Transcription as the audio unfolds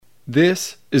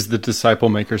This is the Disciple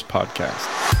Makers Podcast.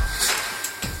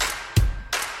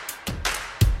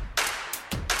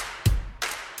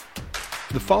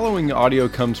 The following audio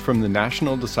comes from the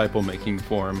National Disciple Making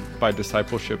Forum by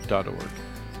discipleship.org.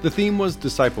 The theme was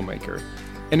Disciple Maker,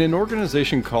 and an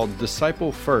organization called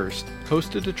discipleFIRST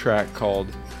hosted a track called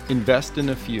Invest in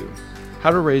a Few,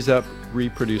 How to Raise Up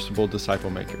Reproducible Disciple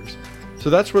Makers. So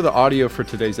that's where the audio for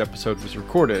today's episode was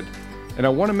recorded, and I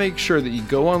want to make sure that you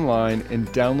go online and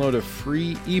download a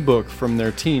free ebook from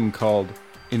their team called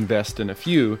Invest in a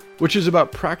Few, which is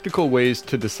about practical ways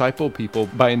to disciple people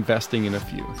by investing in a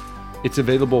few. It's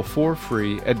available for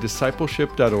free at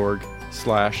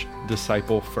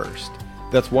discipleship.org/disciplefirst.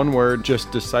 That's one word,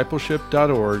 just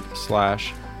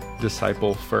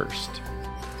discipleship.org/disciplefirst.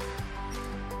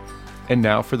 And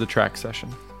now for the track session.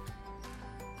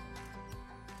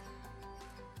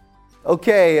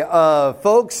 Okay,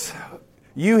 folks,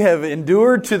 you have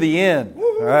endured to the end.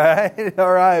 All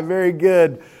right, very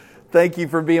good. Thank you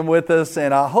for being with us,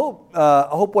 and I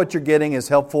hope what you're getting is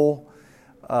helpful.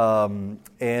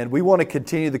 And we want to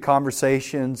continue the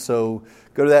conversation, so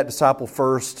go to that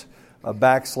discipleFIRST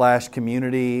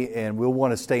 /community, and we'll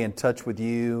want to stay in touch with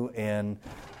you and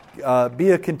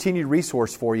be a continued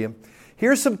resource for you.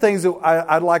 Here's some things that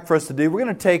I'd like for us to do. We're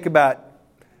going to take about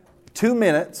 2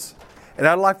 minutes. And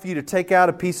I'd like for you to take out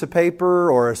a piece of paper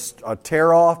or a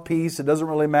tear-off piece. It doesn't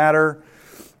really matter.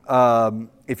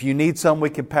 If you need some,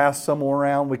 we can pass some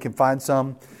around. We can find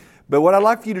some. But what I'd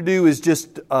like for you to do is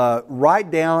just write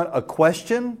down a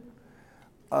question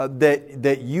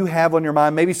that you have on your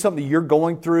mind. Maybe something you're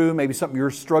going through. Maybe something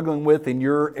you're struggling with in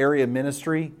your area of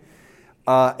ministry.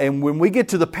 And when we get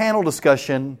to the panel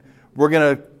discussion, we're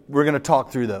gonna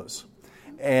talk through those.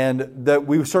 And that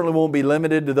we certainly won't be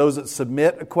limited to those that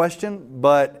submit a question,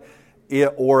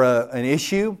 or an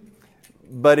issue,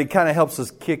 but it kind of helps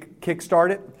us kickstart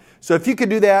it. So if you could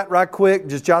do that right quick,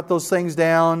 just jot those things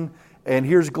down. And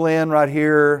here's Glenn right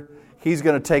here. He's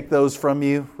going to take those from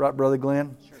you, right, Brother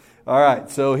Glenn? Sure. All right,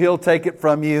 so he'll take it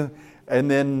from you,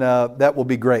 and then that will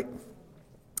be great.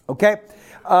 Okay,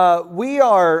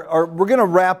 we're going to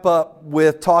wrap up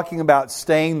with talking about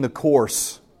staying the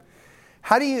course.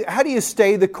 How do you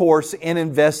stay the course in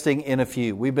investing in a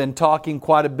few? We've been talking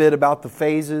quite a bit about the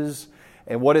phases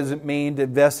and what does it mean to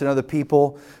invest in other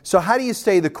people. So how do you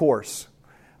stay the course?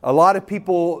 A lot of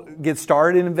people get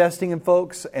started in investing in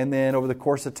folks, and then over the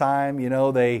course of time,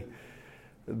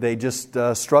 they just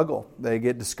struggle. They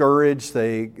get discouraged.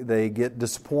 They get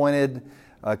disappointed,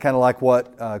 kind of like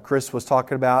what Chris was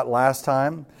talking about last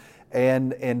time,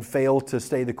 and fail to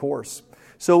stay the course.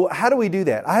 So how do we do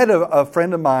that? I had a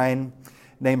friend of mine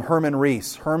named Herman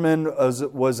Reese. Herman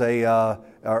was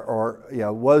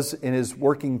in his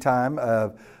working time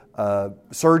a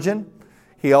surgeon.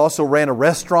 He also ran a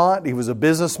restaurant. He was a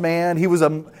businessman. He was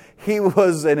an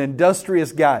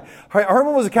industrious guy.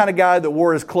 Herman was the kind of guy that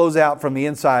wore his clothes out from the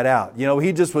inside out.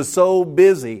 He just was so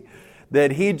busy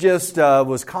that he just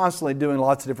was constantly doing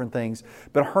lots of different things.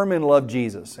 But Herman loved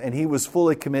Jesus, and he was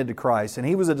fully committed to Christ, and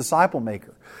he was a disciple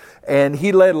maker. And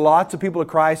he led lots of people to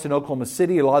Christ in Oklahoma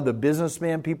City. A lot of the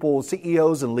businessmen, people,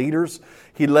 CEOs and leaders,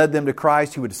 he led them to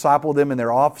Christ. He would disciple them in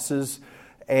their offices.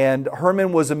 And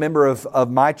Herman was a member of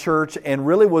my church, and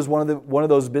really was one of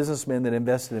those businessmen that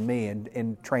invested in me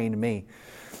and trained me.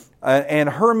 And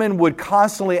Herman would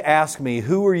constantly ask me,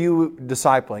 who are you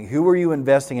discipling? Who are you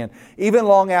investing in? Even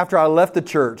long after I left the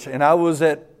church and I was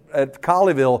at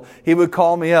Colleyville, he would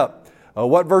call me up.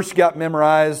 What verse you got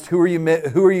memorized? Who are you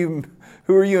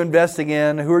investing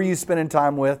in? Who are you spending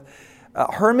time with?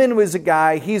 Herman was a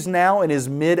guy, he's now in his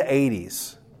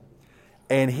mid-80s,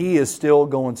 and he is still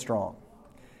going strong.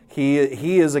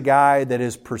 He is a guy that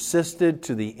has persisted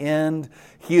to the end.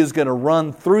 He is going to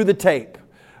run through the tape.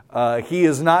 He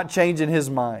is not changing his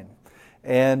mind.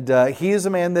 And he is a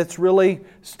man that's really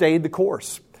stayed the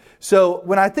course. So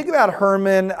when I think about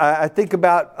Herman, I think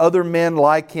about other men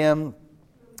like him.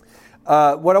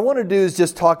 What I want to do is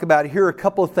just talk about, here are a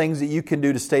couple of things that you can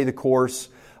do to stay the course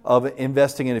of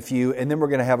investing in a few, and then we're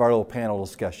going to have our little panel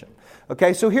discussion.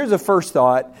 Okay, so here's the first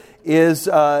thought, is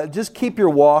just keep your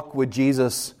walk with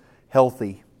Jesus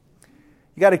healthy.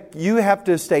 You have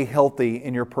to stay healthy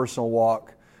in your personal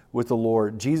walk with the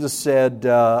Lord. Jesus said,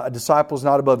 a disciple is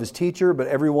not above his teacher, but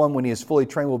everyone, when he is fully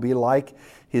trained, will be like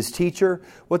his teacher.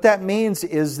 What that means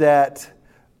is that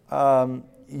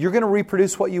you're going to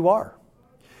reproduce what you are.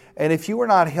 And if you are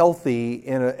not healthy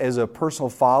as a personal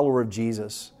follower of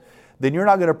Jesus, then you're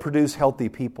not going to produce healthy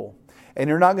people. And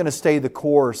you're not going to stay the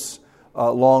course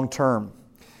long term.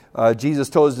 Jesus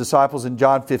told His disciples in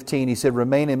John 15, He said,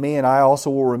 "Remain in me and I also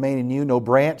will remain in you. No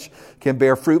branch can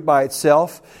bear fruit by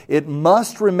itself. It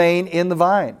must remain in the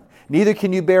vine. Neither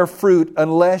can you bear fruit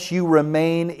unless you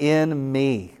remain in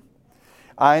me.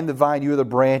 I am the vine, you are the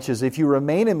branches. If you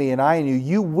remain in me and I in you,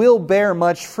 you will bear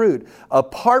much fruit.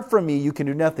 Apart from me, you can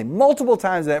do nothing." Multiple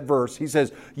times in that verse, He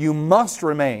says, you must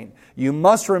remain. You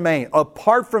must remain.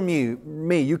 Apart from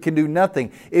me, you can do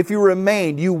nothing. If you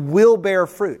remain, you will bear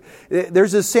fruit.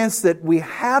 There's a sense that we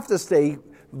have to stay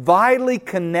vitally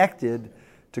connected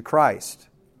to Christ.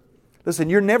 Listen,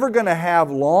 you're never going to have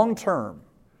long-term,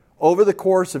 over the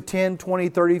course of 10, 20,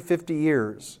 30, 50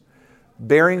 years,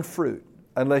 bearing fruit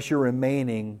unless you're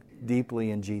remaining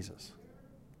deeply in Jesus.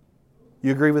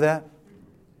 You agree with that?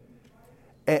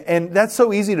 And that's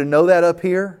so easy to know that up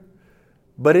here.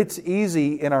 But it's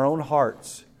easy in our own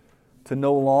hearts to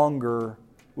no longer,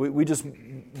 we just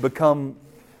become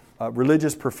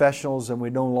religious professionals and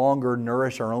we no longer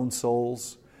nourish our own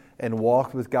souls and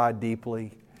walk with God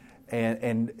deeply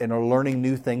and are learning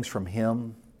new things from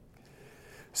Him.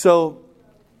 So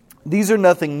these are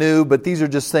nothing new, but these are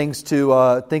just things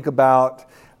to think about.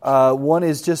 One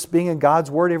is just being in God's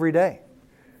Word every day.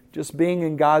 Just being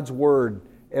in God's Word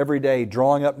every day,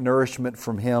 drawing up nourishment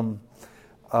from Him.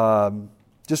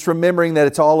 Just remembering that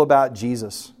it's all about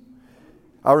Jesus.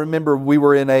 I remember we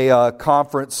were in a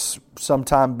conference some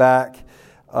time back.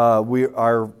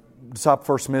 Our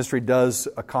discipleFIRST ministry does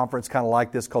a conference kind of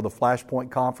like this called the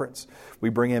Flashpoint Conference. We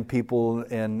bring in people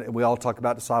and we all talk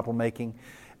about disciple making.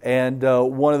 And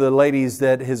one of the ladies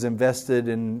that has invested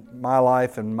in my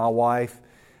life and my wife,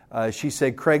 she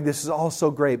said, "Craig, this is all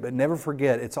so great, but never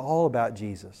forget, it's all about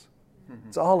Jesus.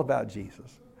 It's all about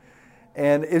Jesus."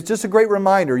 And it's just a great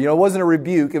reminder. You know, it wasn't a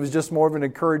rebuke. It was just more of an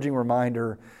encouraging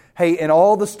reminder. Hey, in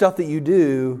all the stuff that you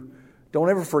do, don't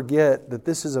ever forget that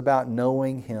this is about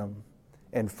knowing Him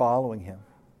and following Him.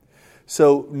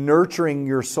 So nurturing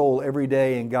your soul every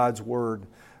day in God's Word.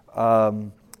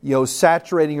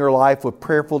 Saturating your life with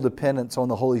prayerful dependence on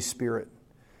the Holy Spirit.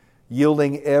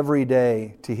 Yielding every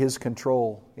day to His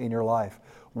control in your life.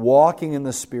 Walking in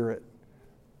the Spirit.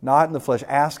 Not in the flesh,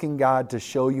 asking God to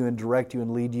show you and direct you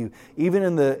and lead you, even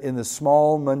in the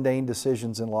small, mundane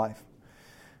decisions in life.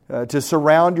 To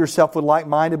surround yourself with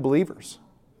like-minded believers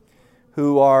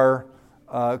who are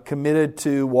committed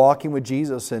to walking with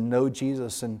Jesus and know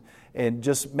Jesus and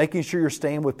just making sure you're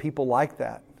staying with people like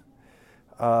that.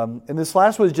 And this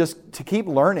last one is just to keep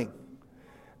learning.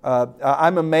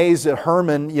 I'm amazed at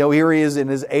Herman. Here he is in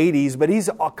his 80s, but he's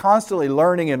constantly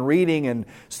learning and reading and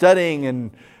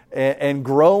studying and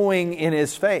growing in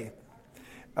his faith,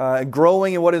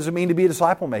 growing in what does it mean to be a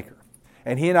disciple maker.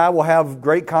 And he and I will have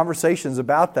great conversations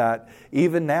about that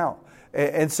even now.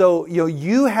 And so,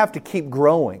 you have to keep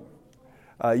growing.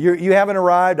 You haven't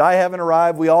arrived, I haven't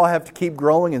arrived. We all have to keep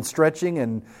growing and stretching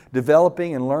and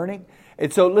developing and learning.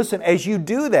 And so, listen, as you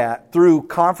do that through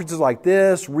conferences like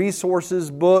this, resources,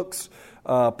 books,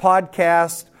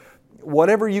 podcasts,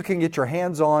 whatever you can get your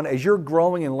hands on, as you're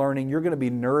growing and learning, you're going to be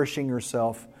nourishing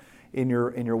yourself in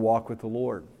your walk with the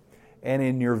Lord and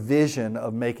in your vision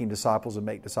of making disciples and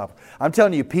make disciples. I'm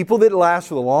telling you, people that last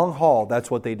for the long haul, that's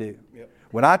what they do. Yep.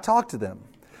 When I talk to them,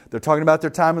 they're talking about their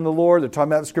time in the Lord, they're talking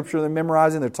about the Scripture they're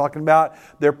memorizing, they're talking about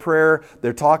their prayer,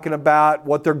 they're talking about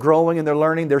what they're growing and they're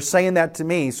learning. They're saying that to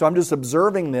me, so I'm just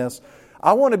observing this.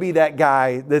 I want to be that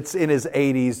guy that's in his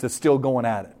 80s that's still going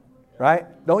at it. Right?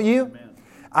 Don't you? Amen.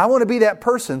 I want to be that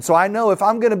person, so I know if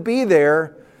I'm going to be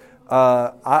there,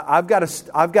 I've got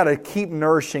to keep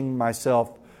nourishing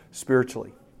myself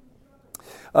spiritually.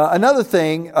 Another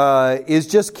thing is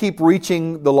just keep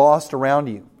reaching the lost around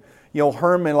you.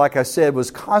 Herman, like I said, was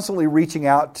constantly reaching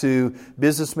out to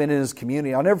businessmen in his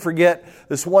community. I'll never forget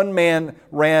this one man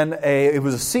it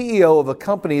was a CEO of a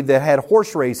company that had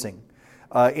horse racing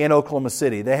in Oklahoma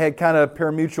City. They had kind of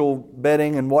parimutuel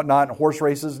betting and whatnot, and horse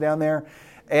races down there.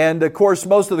 And of course,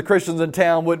 most of the Christians in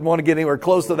town wouldn't want to get anywhere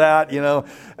close to that,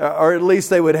 or at least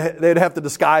they'd have to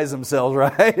disguise themselves,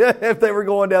 right, if they were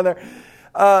going down there.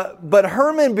 But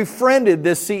Herman befriended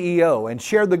this CEO and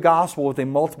shared the gospel with him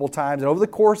multiple times. And over the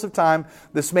course of time,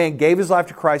 this man gave his life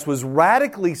to Christ, was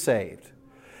radically saved,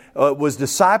 was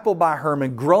discipled by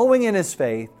Herman, growing in his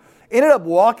faith, ended up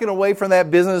walking away from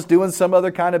that business, doing some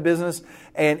other kind of business,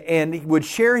 and he would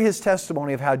share his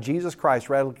testimony of how Jesus Christ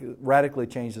radically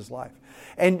changed his life.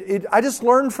 And I just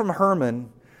learned from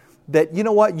Herman that, you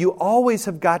know what, you always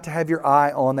have got to have your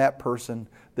eye on that person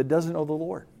that doesn't know the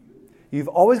Lord. You've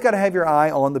always got to have your eye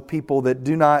on the people that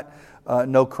do not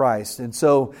know Christ. And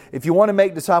so if you want to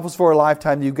make disciples for a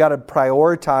lifetime, you've got to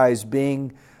prioritize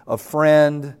being a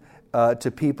friend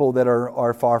to people that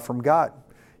are far from God.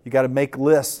 You got to make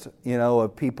lists,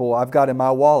 of people. I've got in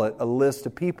my wallet a list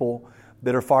of people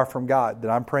that are far from God that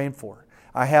I'm praying for.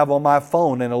 I have on my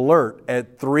phone an alert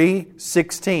at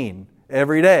 3:16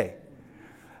 every day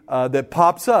that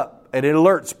pops up, and it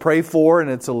alerts, pray for, and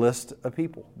it's a list of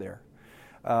people there.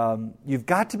 You've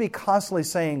got to be constantly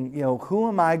saying, who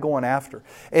am I going after?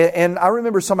 And I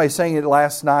remember somebody saying it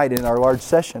last night in our large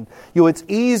session. It's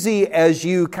easy as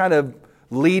you kind of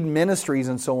lead ministries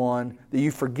and so on that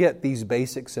you forget these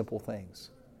basic, simple things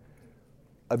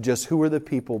of just who are the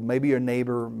people, maybe your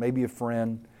neighbor, maybe a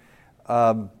friend.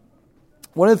 One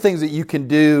of the things that you can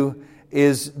do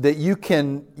is that you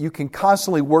can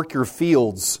constantly work your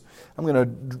fields. I'm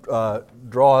going to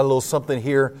draw a little something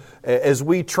here. As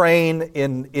we train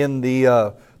in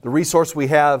the resource we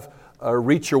have,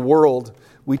 Reach Your World,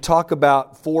 we talk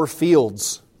about 4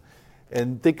 fields.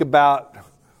 And think about,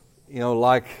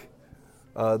 like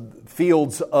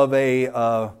fields of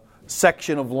a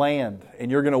section of land.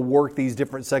 And you're going to work these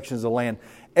different sections of land.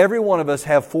 Every one of us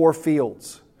have 4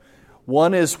 fields.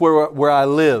 One is where I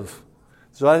live.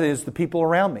 So that is the people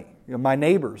around me. My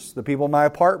neighbors, the people in my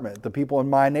apartment, the people in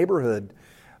my neighborhood.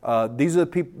 These are the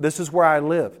people. This is where I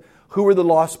live. Who are the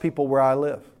lost people where I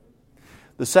live?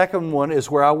 The second one is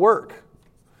where I work.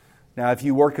 Now, if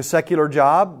you work a secular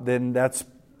job, then that's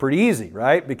pretty easy,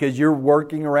 right? Because you're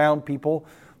working around people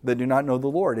that do not know the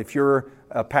Lord. If you're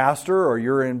a pastor or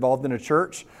you're involved in a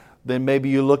church, then maybe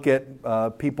you look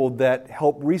at people that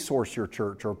help resource your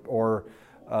church or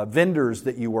vendors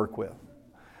that you work with.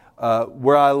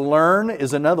 Where I learn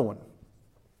is another one.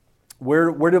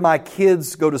 Where do my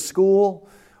kids go to school?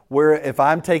 Where, if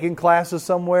I'm taking classes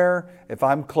somewhere, if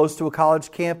I'm close to a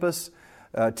college campus,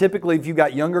 typically if you've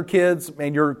got younger kids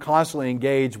and you're constantly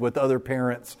engaged with other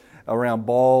parents around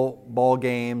ball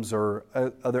games or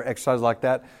other exercises like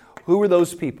that, who are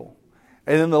those people?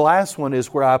 And then the last one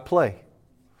is where I play.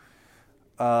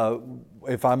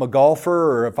 If I'm a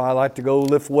golfer or if I like to go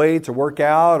lift weights or work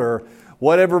out or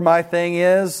whatever my thing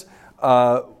is,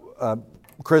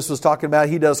 Chris was talking about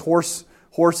he does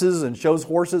horses and shows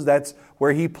horses. That's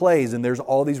where he plays, and there's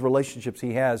all these relationships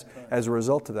he has as a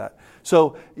result of that.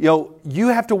 So, you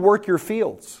have to work your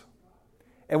fields.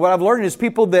 And what I've learned is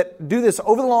people that do this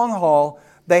over the long haul,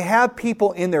 they have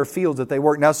people in their fields that they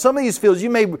work. Now, some of these fields, you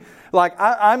may, like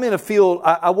I'm in a field,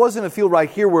 I was in a field right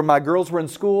here where my girls were in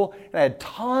school, and I had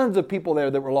tons of people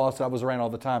there that were lost that I was around all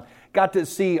the time. Got to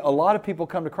see a lot of people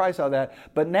come to Christ out of that,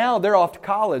 but now they're off to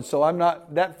college, so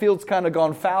that field's kind of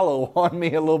gone fallow on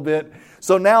me a little bit.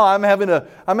 So now I'm having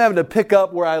to pick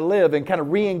up where I live and kind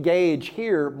of re-engage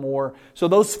here more. So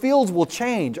those fields will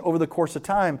change over the course of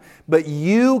time, but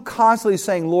you constantly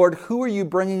saying, Lord, who are you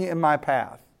bringing in my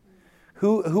path?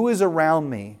 Who is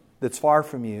around me that's far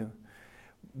from you?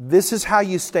 This is how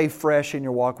you stay fresh in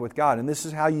your walk with God, and this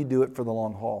is how you do it for the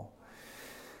long haul.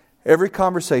 Every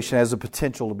conversation has the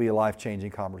potential to be a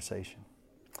life-changing conversation.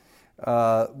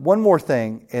 One more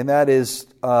thing, and that is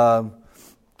to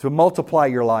multiply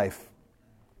your life.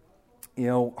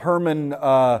 Herman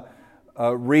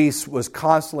Reese was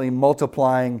constantly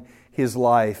multiplying his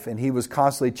life, and he was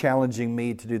constantly challenging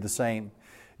me to do the same.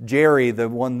 Jerry, the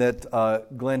one that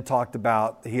Glenn talked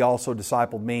about, he also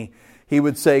discipled me. He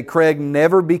would say, Craig,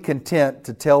 never be content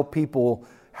to tell people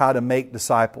how to make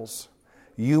disciples.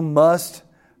 You must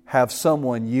have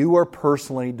someone you are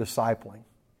personally discipling.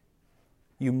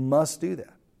 You must do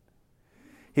that.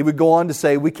 He would go on to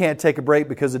say, we can't take a break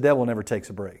because the devil never takes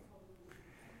a break.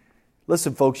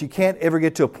 Listen, folks, you can't ever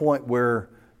get to a point where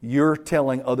you're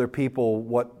telling other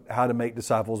people how to make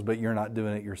disciples, but you're not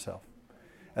doing it yourself.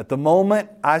 At the moment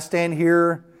I stand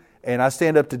here and I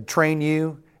stand up to train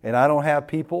you and I don't have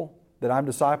people that I'm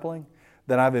discipling,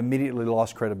 then I've immediately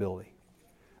lost credibility.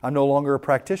 I'm no longer a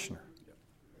practitioner.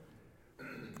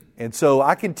 And so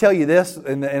I can tell you this,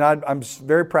 and I'm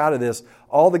very proud of this.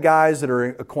 All the guys that are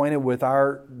acquainted with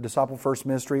our Disciple First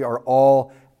ministry are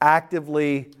all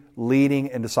actively leading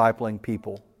and discipling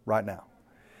people right now.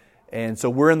 And so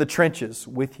we're in the trenches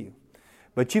with you.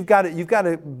 But you've got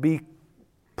to be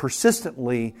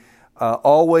persistently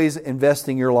always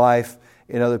investing your life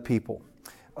in other people.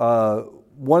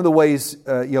 One of the ways,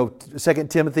 2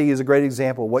 Timothy is a great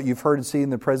example. What you've heard and seen in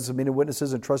the presence of many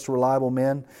witnesses and trusted reliable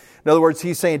men. In other words,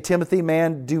 he's saying, Timothy,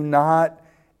 man, do not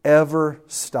ever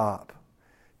stop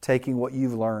taking what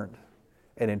you've learned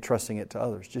and entrusting it to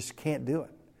others. Just can't do it.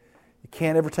 You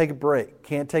can't ever take a break.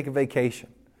 Can't take a vacation.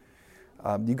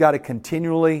 You've got to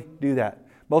continually do that.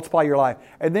 Multiply your life.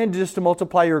 And then just to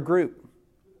multiply your group.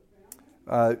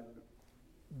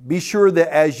 Be sure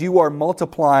that as you are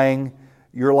multiplying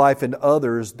your life in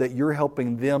others, that you're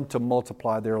helping them to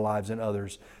multiply their lives in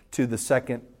others to the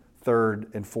second, third,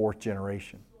 and fourth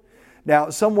generation. Now,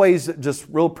 some ways, just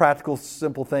real practical,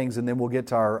 simple things, and then we'll get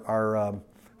to our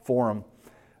forum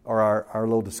or our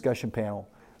little discussion panel.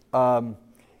 One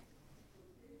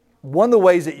of the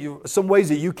ways some ways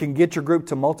that you can get your group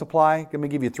to multiply, let me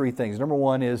give you 3 things. Number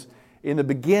 1 is, in the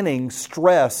beginning,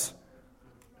 stress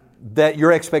that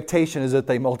your expectation is that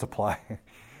they multiply.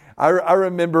 I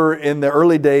remember in the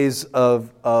early days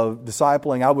of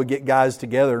discipling, I would get guys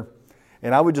together,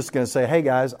 and I was just going to say, "Hey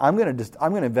guys, I'm going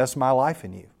to invest my life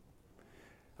in you.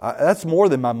 That's more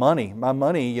than my money. My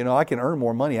money, I can earn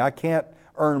more money. I can't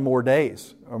earn more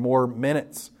days or more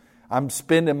minutes. I'm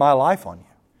spending my life on you.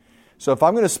 So if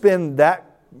I'm going to spend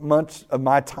that much of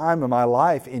my time and my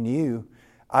life in you,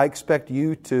 I expect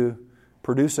you to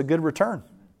produce a good return.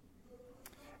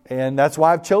 And that's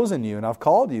why I've chosen you and I've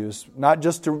called you. It's not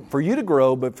just for you to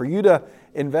grow, but for you to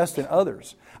invest in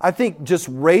others." I think just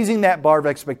raising that bar of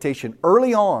expectation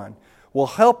early on will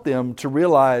help them to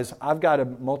realize, I've got to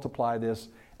multiply this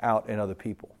out in other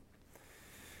people.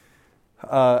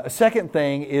 A second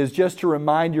thing is just to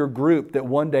remind your group that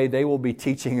one day they will be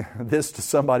teaching this to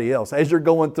somebody else. As you're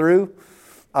going through,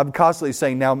 I'm constantly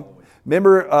saying, now,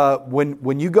 remember,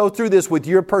 when you go through this with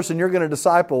your person you're going to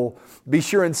disciple, be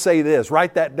sure and say this,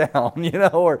 write that down,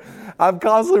 or I'm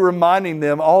constantly reminding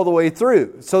them all the way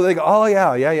through. So they go, oh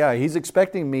yeah, he's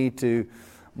expecting me to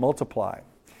multiply.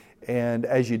 And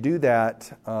as you do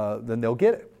that, then they'll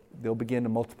get it. They'll begin to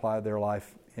multiply their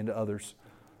life into others.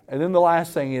 And then the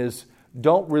last thing is,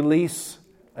 don't release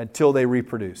until they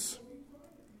reproduce.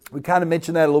 We kind of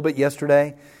mentioned that a little bit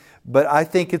yesterday, but I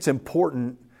think it's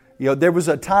important. There was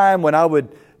a time when I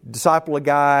would disciple a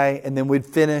guy and then we'd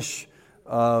finish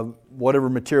whatever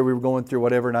material we were going through,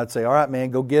 whatever, and I'd say, all right,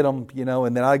 man, go get him,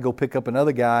 and then I'd go pick up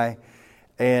another guy.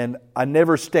 And I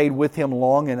never stayed with him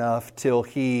long enough till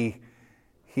he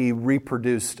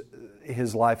reproduced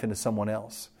his life into someone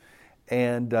else.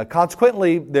 And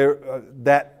consequently,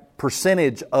 that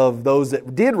percentage of those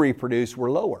that did reproduce were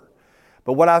lower.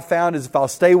 But what I found is if I'll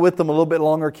stay with them a little bit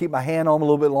longer, keep my hand on them a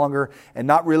little bit longer, and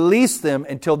not release them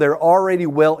until they're already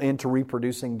well into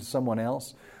reproducing to someone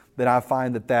else, then I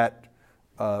find that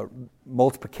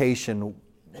multiplication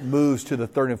moves to the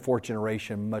 3rd and 4th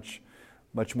generation much,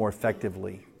 much more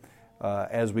effectively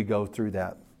as we go through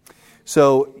that.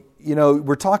 So,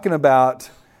 we're talking about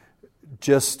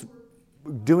just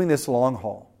doing this long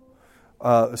haul.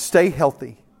 Stay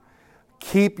healthy.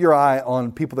 Keep your eye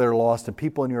on people that are lost and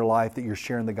people in your life that you're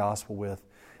sharing the gospel with.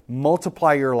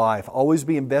 Multiply your life. Always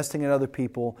be investing in other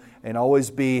people and always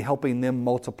be helping them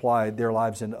multiply their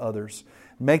lives into others.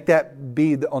 Make that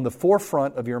be on the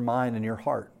forefront of your mind and your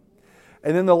heart.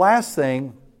 And then the last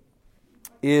thing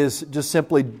is just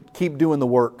simply keep doing the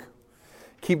work.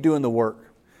 Keep doing the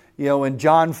work. In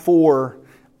John 4,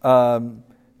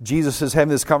 Jesus is having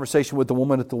this conversation with the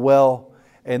woman at the well.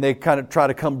 And they kind of try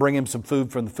to come bring him some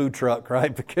food from the food truck,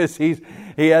 right? Because he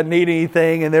hadn't eaten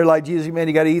anything. And they're like, Jesus, man,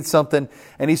 you got to eat something.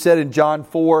 And he said in John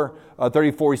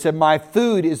 4:34, he said, my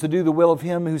food is to do the will of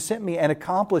him who sent me and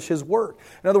accomplish his work.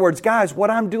 In other words, guys,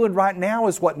 what I'm doing right now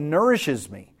is what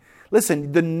nourishes me.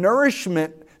 Listen, the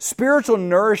nourishment, spiritual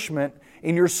nourishment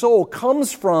in your soul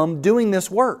comes from doing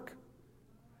this work.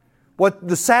 What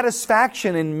the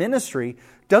satisfaction in ministry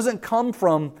doesn't come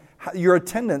from your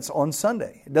attendance on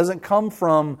Sunday. It doesn't come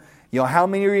from, how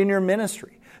many are in your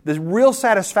ministry. The real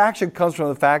satisfaction comes from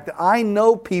the fact that I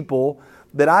know people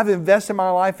that I've invested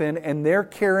my life in and they're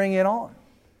carrying it on.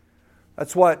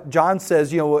 That's what John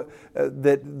says,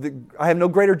 that I have no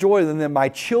greater joy than that my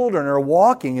children are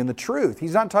walking in the truth.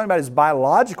 He's not talking about his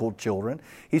biological children.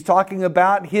 He's talking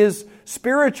about his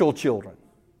spiritual children.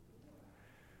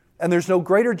 And there's no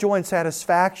greater joy and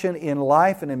satisfaction in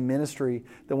life and in ministry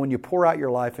than when you pour out your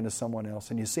life into someone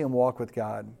else and you see them walk with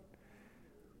God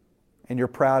and you're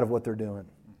proud of what they're doing.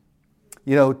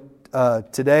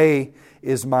 Today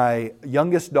is my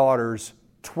youngest daughter's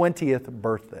 20th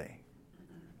birthday.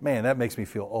 Man, that makes me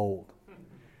feel old.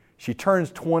 She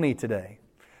turns 20 today.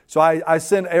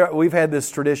 So we've had this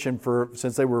tradition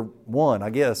since they were 1, I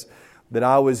guess, that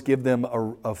I always give them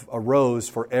a rose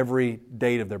for every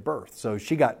date of their birth. So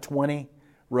she got 20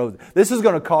 roses. This is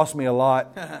going to cost me a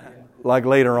lot like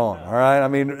later on, all right? I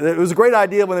mean, it was a great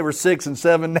idea when they were 6 and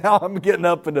 7. Now I'm getting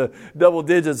up into double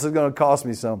digits. It's going to cost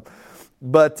me some.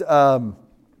 But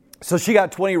so she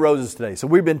got 20 roses today. So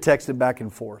we've been texting back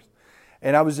and forth.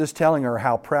 And I was just telling her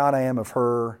how proud I am of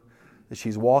her, that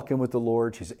she's walking with the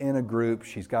Lord. She's in a group.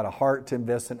 She's got a heart to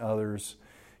invest in others.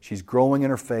 She's growing in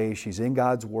her faith. She's in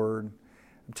God's Word.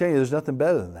 I'm telling you, there's nothing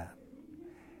better than that.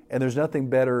 And there's nothing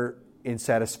better in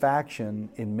satisfaction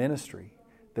in ministry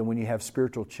than when you have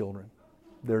spiritual children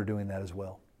that are doing that as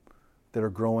well. that are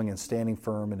growing and standing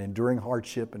firm and enduring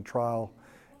hardship and trial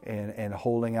and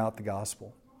holding out the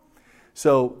gospel.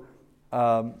 So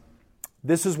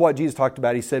this is what Jesus talked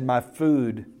about. He said, my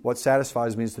food, what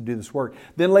satisfies me is to do this work.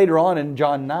 Then later on in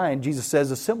John 9, Jesus says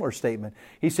a similar statement.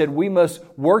 He said, we must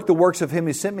work the works of Him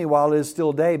who sent me while it is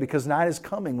still day, because night is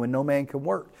coming when no man can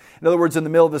work. In other words, in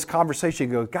the middle of this conversation,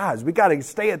 you go, guys, we got to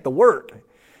stay at the work,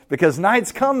 because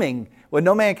night's coming when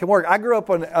no man can work. I grew up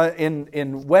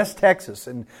in West Texas,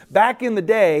 and back in the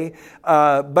day,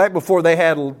 back before they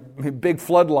had big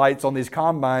floodlights on these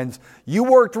combines, you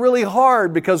worked really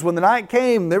hard, because when the night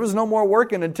came, there was no more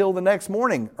working until the next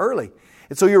morning early.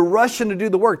 And so you're rushing to do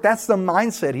the work. That's the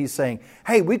mindset he's saying.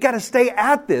 Hey, we've got to stay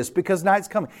at this because night's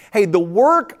coming. Hey, the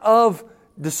work of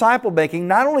disciple making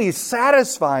not only is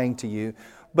satisfying to you,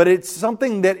 but it's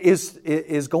something that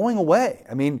is going away.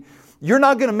 I mean, you're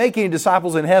not going to make any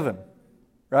disciples in heaven,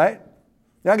 right?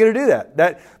 You're not going to do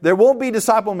that. There won't be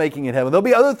disciple making in heaven. There'll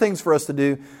be other things for us to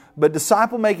do, but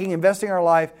disciple making, investing our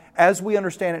life as we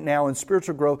understand it now in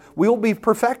spiritual growth, we will be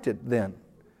perfected then.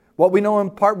 What we know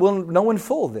in part, we'll know in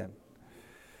full then.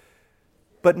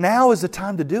 But now is the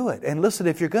time to do it. And listen,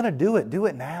 if you're going to do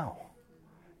it now.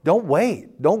 Don't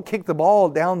wait. Don't kick the ball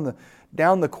down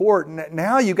the court.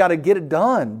 Now you got to get it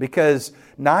done, because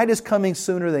night is coming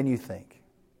sooner than you think.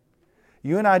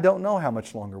 You and I don't know how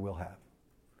much longer we'll have.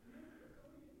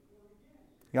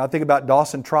 You know, I think about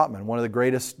Dawson Trotman, one of the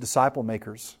greatest disciple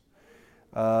makers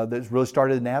that really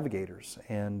started the Navigators.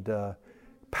 And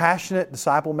passionate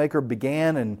disciple maker,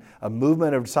 began in a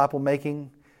movement of disciple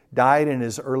making, died in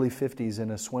his early 50s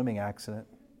in a swimming accident.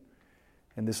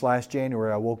 And this last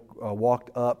January, I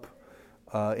walked up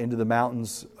into the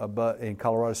mountains in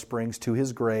Colorado Springs to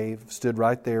his grave, stood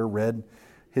right there, read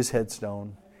his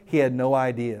headstone. He had no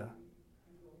idea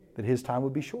that his time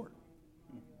would be short.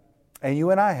 And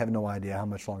you and I have no idea how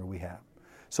much longer we have.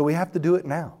 So we have to do it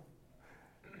now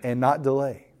and not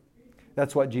delay.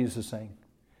 That's what Jesus is saying.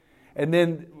 And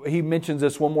then he mentions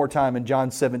this one more time in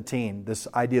John 17, this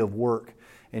idea of work.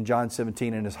 In John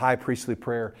 17, in his high priestly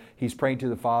prayer, he's praying to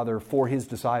the Father for his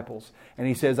disciples. And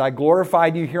he says, I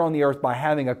glorified you here on the earth by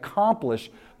having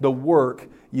accomplished the work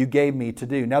you gave me to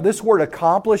do. Now, this word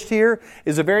accomplished here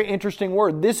is a very interesting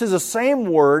word. This is the same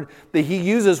word that he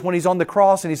uses when he's on the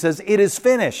cross, and he says, it is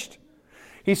finished.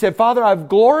 He said, Father, I've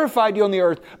glorified you on the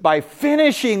earth by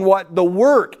finishing the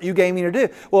work you gave me to do.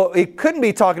 Well, it couldn't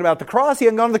be talking about the cross. He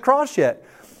hadn't gone to the cross yet.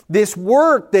 This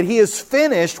work that he has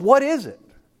finished, what is it?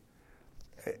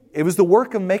 It was the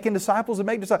work of making disciples and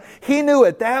making disciples. He knew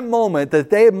at that moment that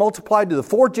they had multiplied to the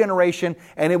fourth generation,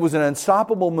 and it was an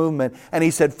unstoppable movement. And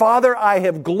he said, Father, I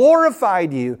have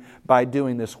glorified you by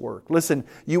doing this work. Listen,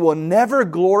 you will never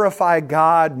glorify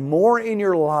God more in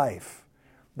your life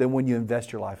than when you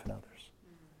invest your life in others.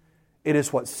 It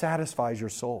is what satisfies your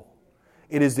soul.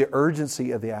 It is the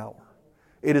urgency of the hour.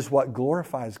 It is what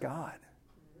glorifies God.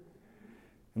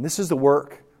 And this is the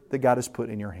work that God has put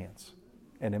in your hands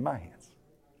and in my hands.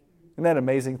 Isn't that an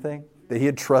amazing thing? That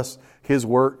He'd trust His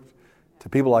work to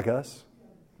people like us?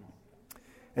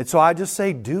 And so I just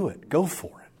say, do it. Go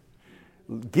for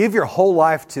it. Give your whole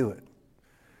life to it.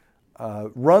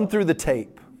 Run through the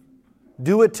tape.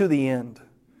 Do it to the end.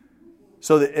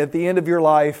 So that at the end of your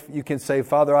life, you can say,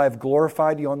 Father, I have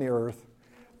glorified you on the earth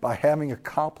by having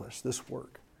accomplished this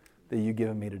work that you've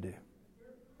given me to do.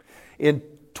 In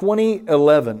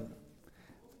 2011,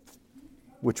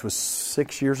 which was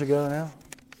 6 years ago now,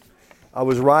 I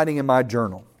was writing in my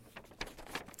journal.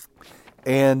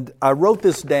 And I wrote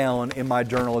this down in my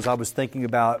journal as I was thinking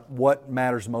about what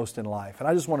matters most in life. And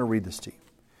I just want to read this to you.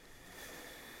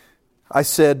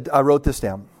 I wrote this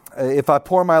down. If I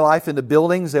pour my life into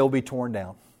buildings, they will be torn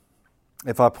down.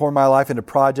 If I pour my life into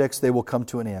projects, they will come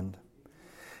to an end.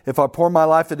 If I pour my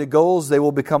life into goals, they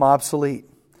will become obsolete.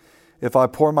 If I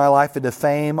pour my life into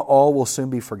fame, all will soon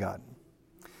be forgotten.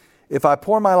 If I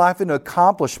pour my life into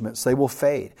accomplishments, they will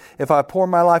fade. If I pour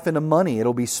my life into money,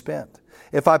 it'll be spent.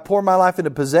 If I pour my life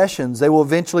into possessions, they will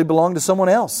eventually belong to someone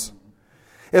else.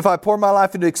 If I pour my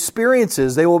life into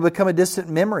experiences, they will become a distant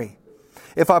memory.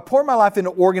 If I pour my life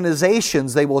into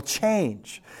organizations, they will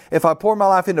change. If I pour my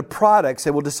life into products,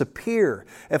 they will disappear.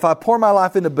 If I pour my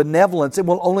life into benevolence, it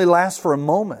will only last for a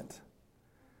moment.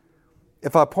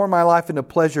 If I pour my life into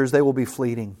pleasures, they will be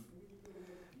fleeting.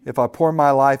 If I pour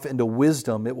my life into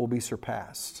wisdom, it will be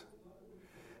surpassed.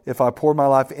 If I pour my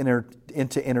life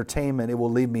into entertainment, it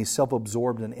will leave me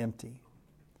self-absorbed and empty.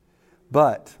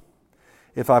 But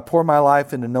if I pour my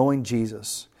life into knowing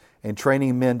Jesus and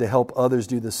training men to help others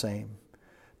do the same,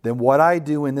 then what I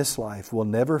do in this life will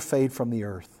never fade from the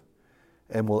earth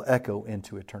and will echo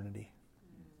into eternity.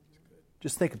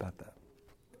 Just think about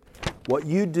that. What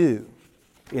you do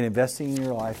in investing in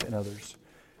your life and others.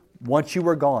 Once you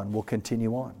are gone, we'll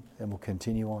continue on, and we'll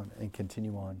continue on, and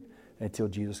continue on until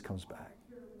Jesus comes back.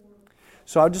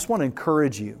 So I just want to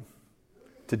encourage you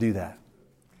to do that,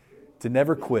 to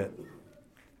never quit,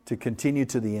 to continue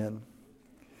to the end.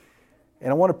 And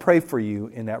I want to pray for you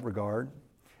in that regard.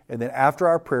 And then after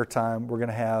our prayer time, we're going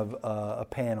to have a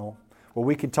panel where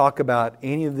we can talk about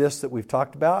any of this that we've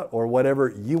talked about, or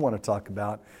whatever you want to talk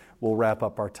about. We'll wrap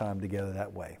up our time together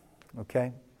that way.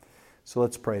 Okay? So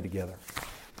let's pray together.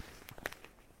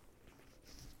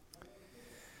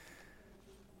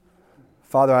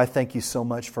 Father, I thank you so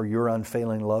much for your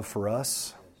unfailing love for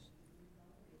us.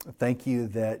 Thank you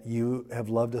that you have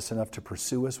loved us enough to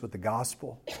pursue us with the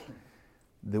gospel,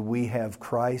 that we have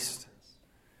Christ,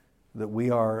 that we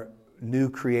are new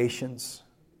creations,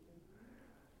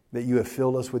 that you have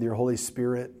filled us with your Holy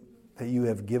Spirit, that you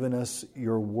have given us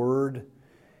your word,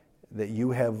 that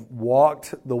you have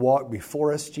walked the walk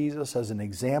before us, Jesus, as an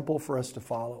example for us to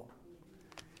follow.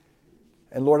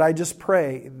 And Lord, I just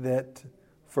pray that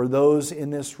for those in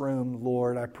this room,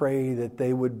 Lord, I pray that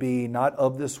they would be not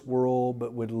of this world,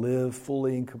 but would live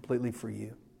fully and completely for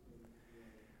you.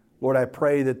 Lord, I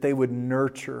pray that they would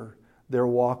nurture their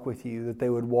walk with you, that they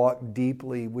would walk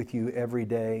deeply with you every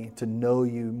day, to know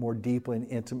you more deeply and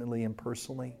intimately and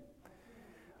personally.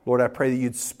 Lord, I pray that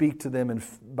you'd speak to them and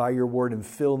by your word and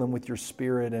fill them with your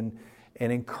Spirit and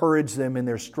encourage them in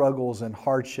their struggles and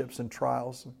hardships and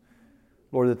trials.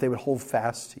 Lord, that they would hold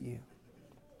fast to you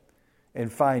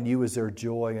and find you as their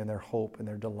joy and their hope and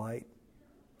their delight.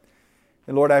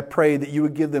 And Lord, I pray that you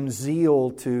would give them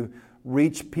zeal to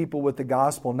reach people with the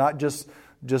gospel, not just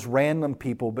random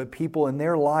people, but people in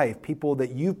their life, people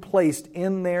that you've placed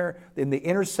in the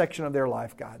intersection of their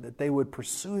life, God, that they would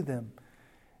pursue them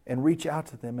and reach out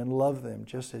to them and love them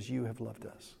just as you have loved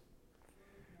us.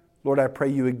 Lord, I pray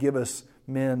you would give us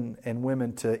men and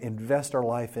women to invest our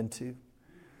life into,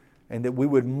 and that we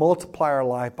would multiply our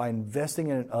life by investing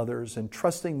in others and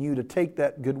trusting you to take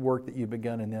that good work that you've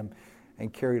begun in them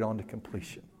and carry it on to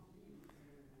completion.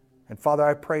 And Father,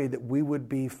 I pray that we would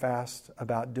be fast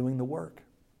about doing the work.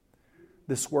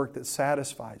 This work that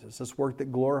satisfies us, this work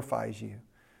that glorifies you,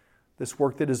 this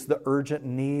work that is the urgent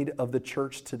need of the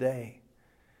church today.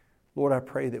 Lord, I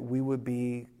pray that we would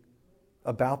be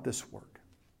about this work,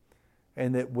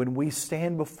 and that when we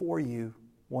stand before you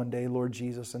one day, Lord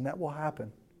Jesus, and that will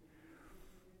happen,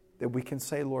 that we can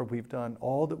say, Lord, we've done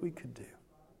all that we could do.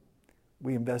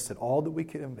 We invested all that we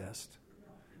could invest.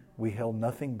 We held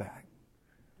nothing back.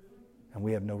 And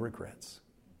we have no regrets.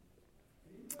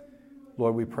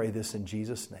 Lord, we pray this in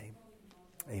Jesus' name.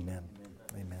 Amen.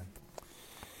 Amen.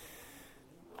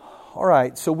 All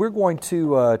right, so we're going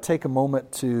to take a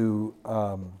moment to...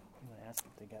 ask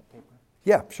if they got paper.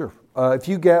 Yeah, sure.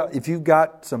 If you've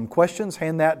got some questions,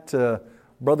 hand that to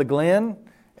Brother Glenn,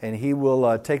 and he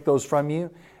will take those from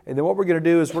you. And then what we're going to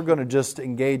do is we're going to just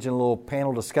engage in a little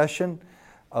panel discussion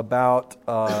about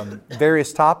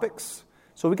various topics.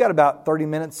 So we've got about 30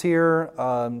 minutes here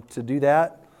to do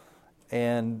that.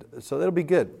 And so that'll be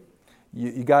good.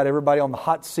 You got everybody on the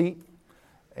hot seat.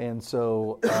 And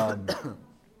so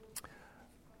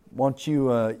once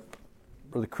you,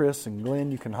 Brother Chris and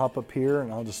Glenn, you can hop up here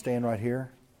and I'll just stand right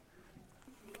here.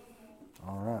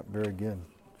 All right, very good.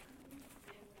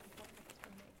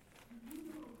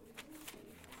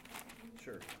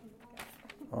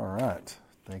 All right.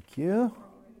 Thank you.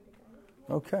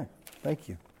 Okay. Thank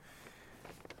you.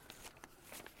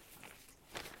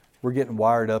 We're getting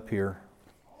wired up here.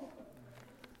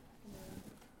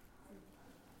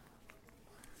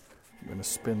 I'm going to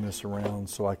spin this around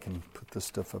so I can put this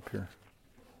stuff up here.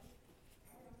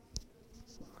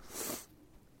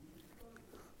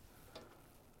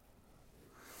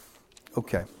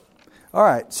 Okay. All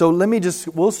right. So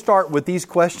we'll start with these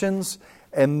questions,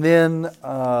 and then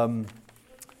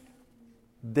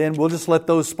we'll just let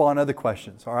those spawn other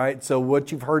questions, all right? So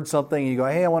what you've heard something and you go,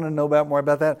 hey, I want to know more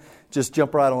about that, just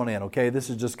jump right on in, okay? This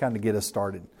is just kind of get us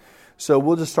started. So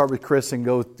we'll just start with Chris and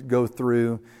go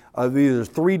through. There's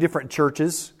 3 different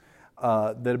churches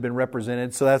that have been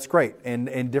represented, so that's great,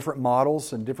 and different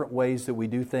models and different ways that we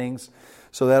do things,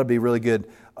 so that'll be really good.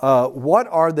 What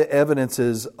are the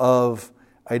evidences of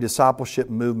a discipleship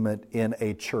movement in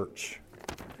a church?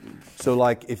 So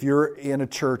like if you're in a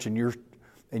church and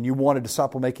you want a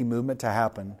disciple-making movement to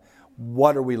happen,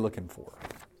 what are we looking for?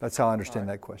 That's how I understand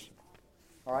that question.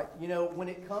 All right. You know, when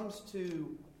it comes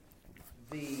to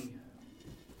the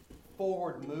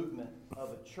forward movement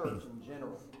of a church in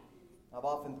general, I've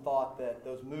often thought that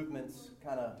those movements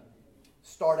kind of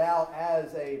start out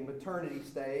as a maternity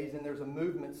stage, and there's a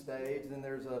movement stage, and then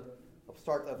there's a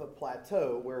start of a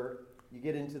plateau where you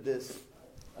get into this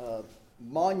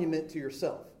monument to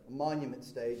yourself, a monument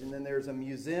stage, and then there's a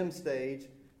museum stage,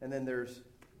 and then there's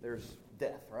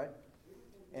death, right?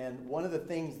 And one of the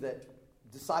things that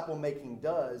disciple making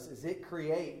does is it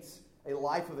creates a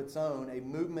life of its own, a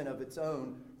movement of its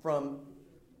own from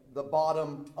the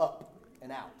bottom up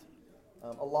and out.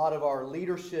 A lot of our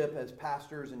leadership as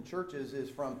pastors and churches is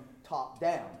from top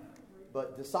down.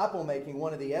 But disciple making,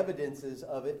 one of the evidences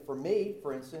of it, for me,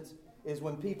 for instance, is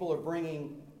when people are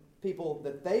bringing people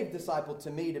that they've discipled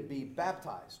to me to be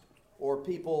baptized, or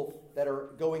people that are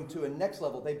going to a next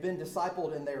level. They've been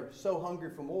discipled and they're so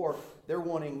hungry for more, they're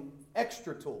wanting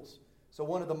extra tools. So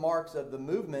one of the marks of the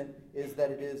movement is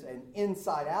that it is an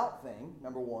inside-out thing,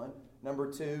 number one.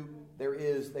 Number two,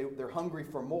 they're hungry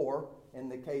for more. In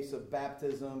the case of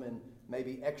baptism and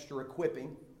maybe extra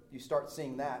equipping, you start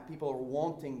seeing that. People are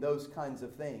wanting those kinds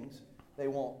of things. They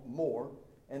want more.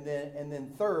 And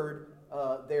then third,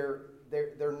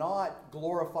 they're not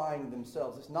glorifying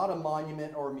themselves. It's not a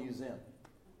monument or a museum.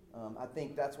 I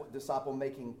think that's what disciple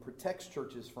making protects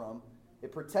churches from.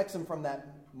 It protects them from that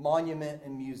monument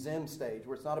and museum stage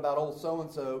where it's not about old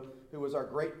so-and-so who was our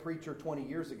great preacher 20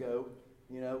 years ago,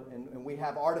 and we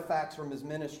have artifacts from his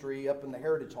ministry up in the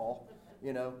Heritage Hall.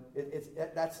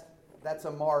 That's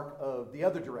a mark of the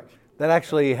other direction. That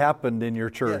actually happened in your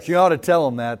church. Yes. You ought to tell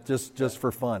them that just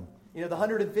for fun. The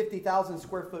 150,000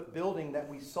 square foot building that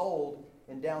we sold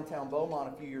in downtown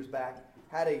Beaumont a few years back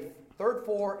had a third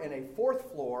floor and a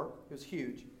fourth floor. It was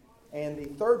huge. And the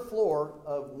third floor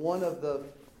of one of the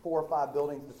 4 or 5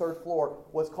 buildings, the third floor,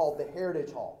 was called the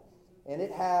Heritage Hall. And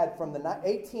it had, from the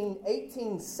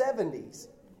 1870s,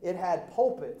 it had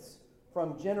pulpits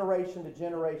from generation to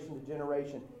generation to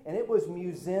generation. And it was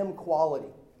museum quality.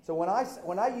 So when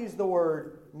I use the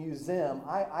word museum,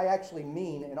 I actually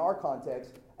mean, in our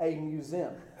context, a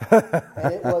museum.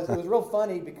 And it was real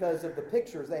funny because of the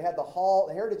pictures. They had the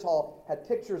Heritage Hall had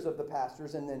pictures of the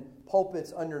pastors and then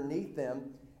pulpits underneath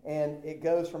them. And it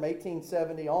goes from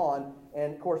 1870 on,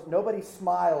 and of course nobody's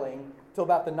smiling till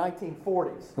about the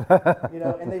 1940s.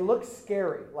 And they look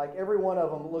scary. Like every one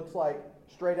of them looks like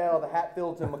straight out of the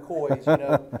Hatfields and McCoys.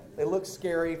 They look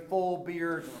scary, full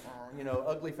beards,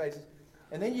 ugly faces.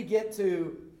 And then you get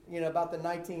to about the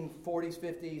 1940s,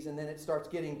 50s, and then it starts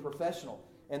getting professional,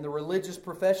 and the religious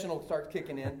professional starts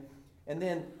kicking in. And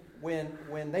then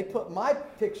when they put my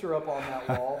picture up on that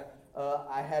wall.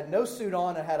 I had no suit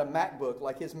on. I had a MacBook,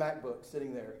 like his MacBook,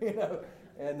 sitting there,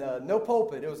 and no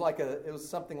pulpit. It was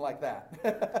something like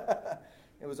that.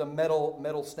 It was a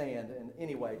metal stand. And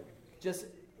anyway, just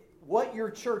what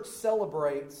your church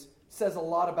celebrates says a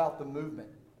lot about the movement.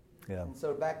 Yeah. And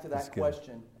so back to that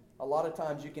question, a lot of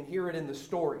times you can hear it in the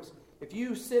stories. If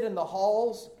you sit in the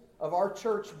halls of our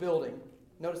church building,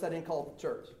 notice I didn't call it the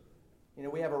church.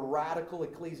 We have a radical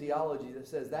ecclesiology that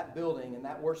says that building and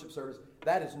that worship service,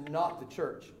 that is not the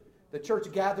church. The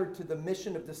church gathered to the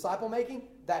mission of disciple making,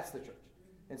 that's the church.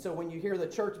 And so when you hear the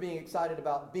church being excited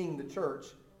about being the church,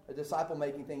 a disciple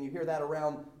making thing, you hear that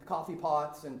around coffee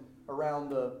pots and around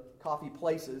the coffee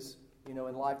places, in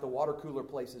life, the water cooler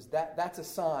places. That's a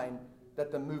sign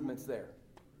that the movement's there.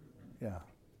 Yeah,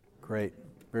 great.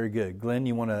 Very good. Glenn,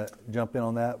 you want to jump in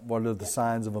on that? What are the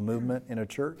signs of a movement in a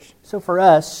church? So for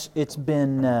us, it's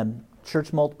been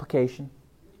church multiplication.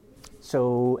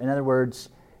 So in other words,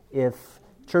 if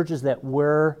churches that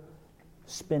were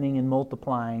spinning and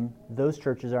multiplying, those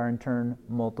churches are in turn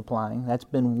multiplying. That's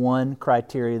been one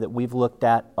criteria that we've looked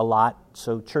at a lot.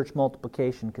 So church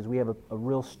multiplication, because we have a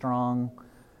real strong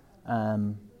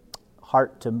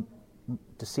heart to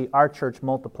see our church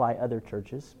multiply other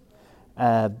churches.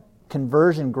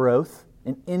 Conversion growth,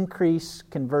 and increase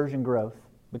conversion growth,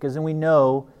 because then we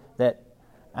know that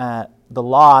the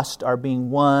lost are being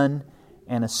won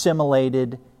and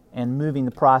assimilated and moving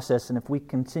the process. And if we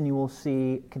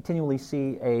continually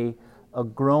see a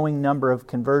growing number of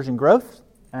conversion growth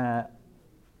and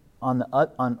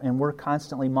we're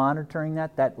constantly monitoring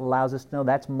that allows us to know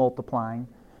that's multiplying.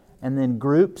 And then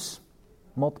groups,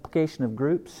 multiplication of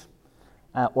groups.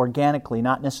 Organically,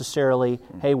 not necessarily,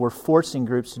 hey, we're forcing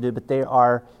groups to do, but they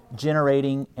are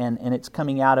generating, and it's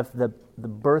coming out of the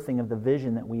birthing of the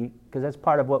vision that because that's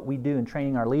part of what we do in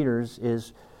training our leaders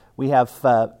is we have,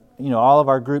 all of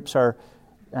our groups are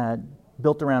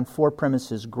built around 4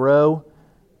 premises: grow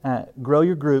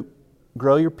your group,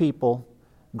 grow your people,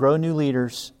 grow new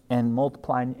leaders, and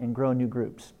multiply and grow new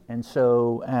groups. And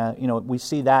so, we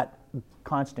see that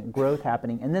constant growth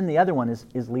happening. And then the other one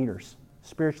is leaders.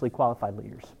 Spiritually qualified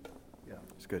leaders. Yeah,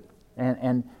 it's good.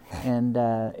 And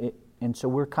so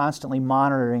we're constantly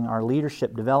monitoring our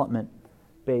leadership development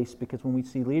base, because when we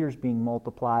see leaders being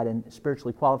multiplied and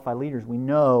spiritually qualified leaders, we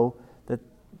know that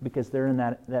because they're in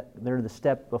that they're the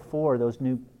step before those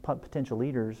new potential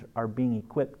leaders are being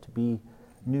equipped to be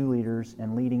new leaders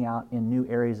and leading out in new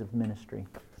areas of ministry.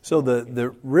 So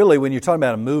the really, when you're talking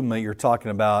about a movement, you're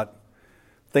talking about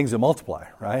things that multiply,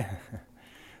 right?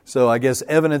 So I guess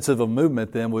evidence of a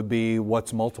movement then would be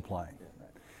what's multiplying.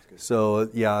 So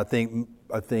yeah, I think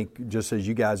just as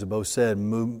you guys have both said,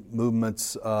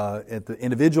 movements at the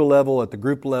individual level, at the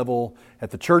group level, at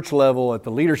the church level, at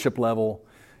the leadership level,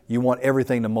 you want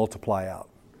everything to multiply out.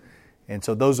 And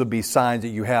so those would be signs that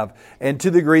you have. And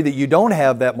to the degree that you don't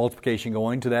have that multiplication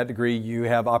going, to that degree you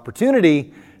have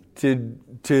opportunity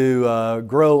to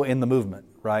grow in the movement,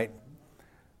 right?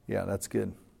 Yeah, that's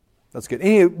good. That's good.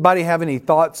 Anybody have any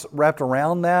thoughts wrapped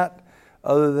around that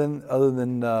other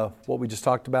than what we just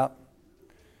talked about?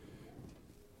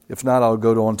 If not, I'll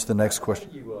go on to the next question.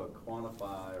 How do you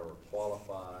quantify or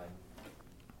qualify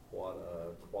what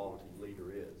a quality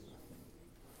leader is?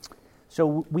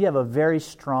 So we have a very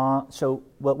strong. So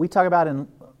what we talk about in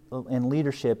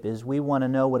leadership is we want to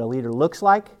know what a leader looks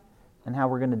like and how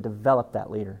we're going to develop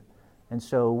that leader. And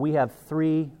so we have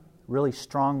 3 really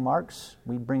strong marks.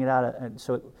 We bring it out.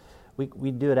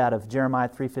 We do it out of Jeremiah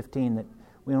 3:15 that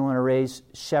we want to raise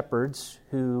shepherds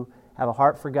who have a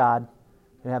heart for God,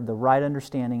 who have the right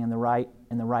understanding and the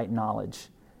right knowledge.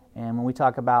 And when we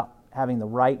talk about having the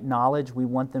right knowledge, we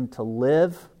want them to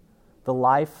live the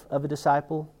life of a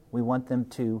disciple. We want them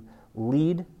to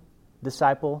lead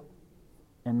disciple,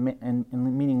 and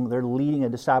meaning they're leading a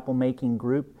disciple-making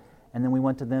group. And then we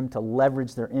want them to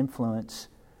leverage their influence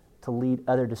to lead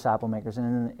other disciple makers. And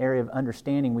in the area of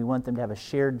understanding, we want them to have a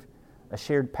shared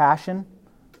passion,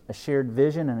 a shared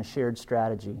vision, and a shared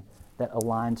strategy that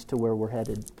aligns to where we're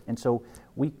headed. And so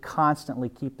we constantly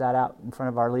keep that out in front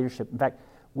of our leadership. In fact,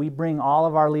 we bring all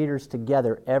of our leaders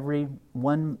together every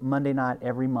one Monday night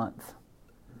every month,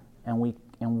 and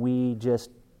we just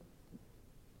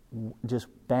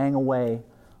bang away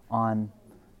on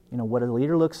what a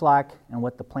leader looks like and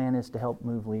what the plan is to help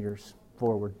move leaders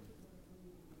forward.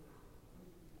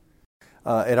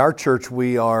 At our church,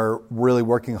 we are really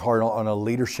working hard on a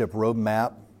leadership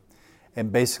roadmap.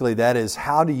 And basically that is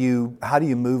how do you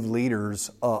move leaders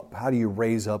up? How do you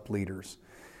raise up leaders?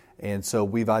 And so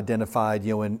we've identified,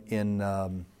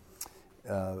 in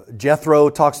Jethro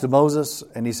talks to Moses,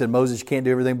 and he said, Moses, you can't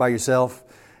do everything by yourself,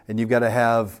 and you've got to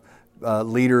have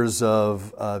leaders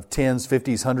of tens,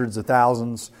 50s, hundreds of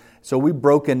thousands. So we've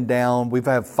broken down, we've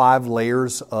had 5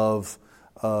 layers of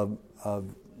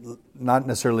not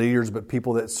necessarily leaders, but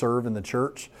people that serve in the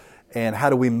church. And how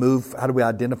do we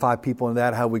identify people in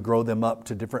that? How do we grow them up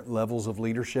to different levels of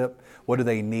leadership? What do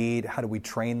they need? How do we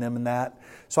train them in that?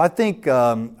 So I think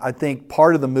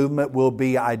part of the movement will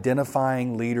be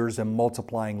identifying leaders and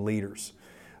multiplying leaders.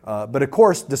 But of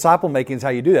course, disciple making is how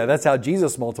you do that. That's how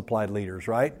Jesus multiplied leaders,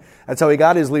 right? That's how He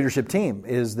got His leadership team,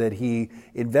 is that He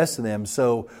invested in them.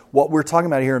 So what we're talking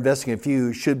about here, investing in a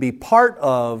few, should be part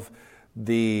of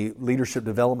the leadership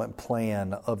development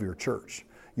plan of your church.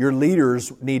 Your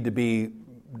leaders need to be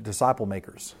disciple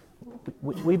makers.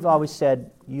 We've always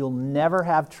said you'll never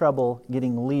have trouble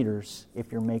getting leaders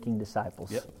if you're making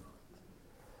disciples. Yep.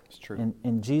 It's true.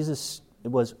 And Jesus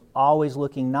was always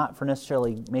looking not for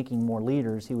necessarily making more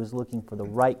leaders. He was looking for the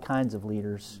right kinds of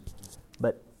leaders.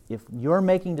 But if you're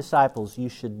making disciples, you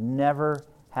should never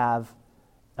have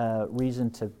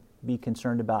reason to be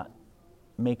concerned about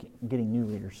getting new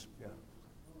leaders.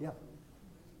 Yeah.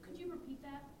 Could you repeat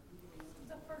that?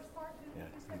 The first part? Yeah,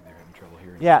 I think they're having trouble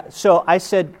hearing. Yeah, so I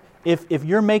said if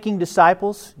you're making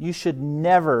disciples, you should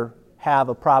never have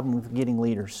a problem with getting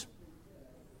leaders.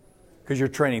 Because you're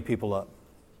training people up.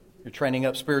 You're training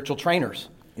up spiritual trainers,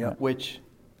 Yeah. which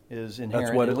is inherent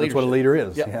That's what in leadership. a leader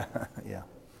is. Yep. Yeah.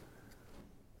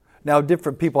 Now,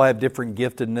 different people have different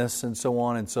giftedness and so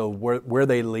on, and so where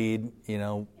they lead,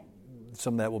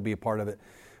 some of that will be a part of it.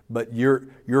 But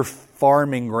your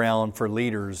farming ground for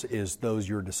leaders is those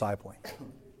you're discipling.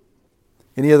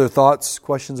 Any other thoughts,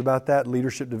 questions about that?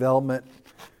 Leadership development,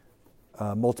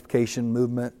 multiplication,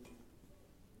 movement?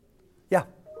 Yeah.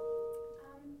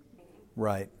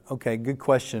 Right. Okay, good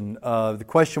question. The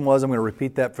question was, I'm going to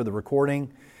repeat that for the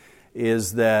recording,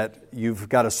 is that you've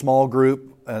got a small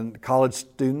group and college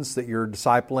students that you're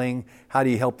discipling. How do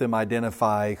you help them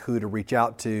identify who to reach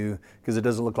out to? Because it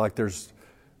doesn't look like there's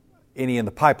any in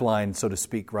the pipeline, so to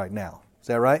speak, right now. Is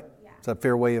that right? Yeah. Is that a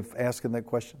fair way of asking that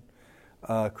question?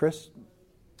 Chris?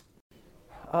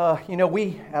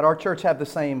 We at our church have the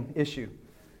same issue.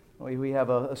 We have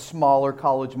a smaller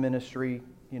college ministry,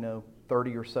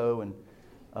 30 or so, and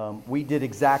we did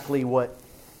exactly what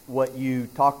you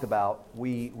talked about.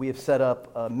 We have set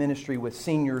up a ministry with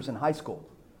seniors in high school.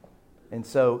 And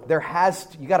so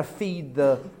you got to feed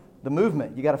the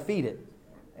movement. You got to feed it.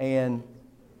 And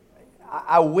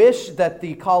I wish that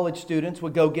the college students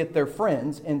would go get their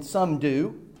friends, and some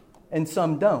do, and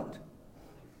some don't.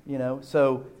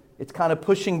 So it's kind of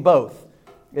pushing both.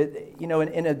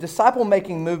 In a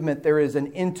disciple-making movement, there is an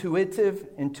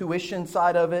intuition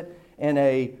side of it, and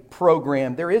a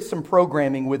program. There is some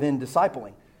programming within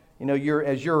discipling.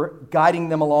 As you're guiding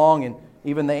them along, and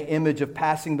even the image of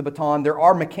passing the baton, there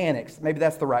are mechanics. Maybe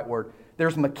that's the right word.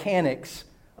 There's mechanics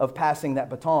of passing that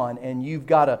baton, and you've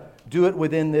got to do it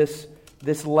within this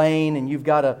lane, and you've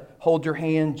got to hold your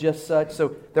hand just such.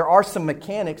 So there are some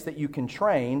mechanics that you can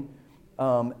train,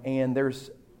 and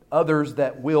there's others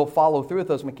that will follow through with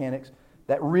those mechanics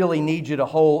that really need you to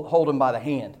hold them by the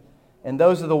hand. And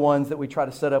those are the ones that we try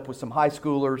to set up with some high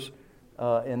schoolers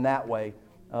in that way.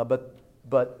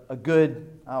 But a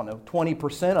good,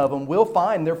 20% of them will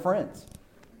find their friends.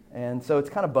 And so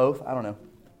it's kind of both. I don't know.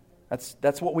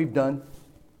 That's what we've done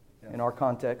in our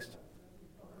context.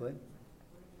 Good.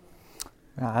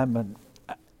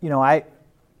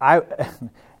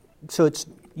 So it's,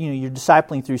 you're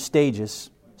discipling through stages.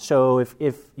 So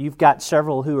if you've got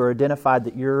several who are identified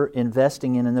that you're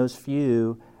investing in those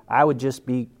few, I would just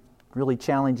be really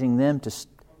challenging them to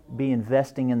be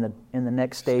investing in the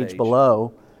next stage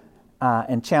below,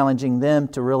 and challenging them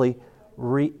to really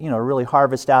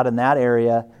harvest out in that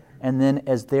area. And then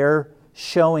as they're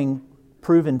showing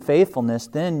proven faithfulness,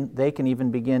 then they can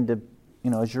even begin to,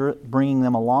 as you're bringing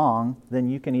them along, then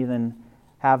you can even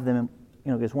have them,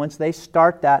 because once they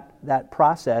start that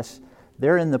process,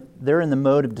 they're in the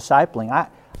mode of discipling.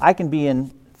 I can be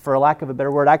in, for lack of a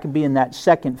better word, I can be in that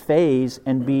second phase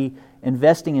and be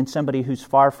investing in somebody who's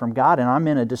far from God, and I'm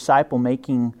in a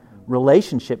disciple-making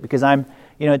relationship because I'm,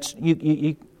 it's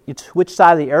which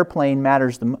side of the airplane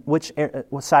matters what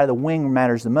side of the wing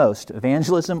matters the most,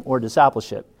 evangelism or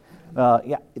discipleship.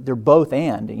 They're both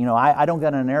and. I don't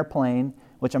get on an airplane,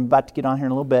 which I'm about to get on here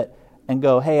in a little bit, and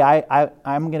go, hey,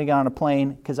 I'm going to get on a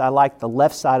plane because I like the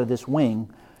left side of this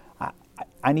wing.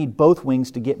 I need both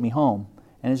wings to get me home.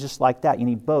 And it's just like that. You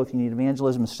need both. You need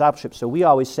evangelism and discipleship. So we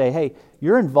always say, hey,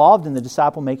 you're involved in the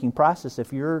disciple-making process.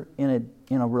 If you're in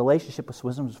a relationship with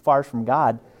someone who's far from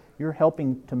God, you're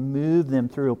helping to move them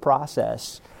through a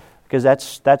process because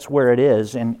that's where it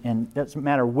is. And it doesn't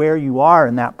matter where you are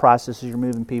in that process as you're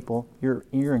moving people. You're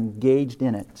engaged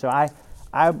in it. So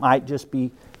I might just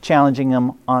be challenging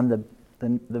them on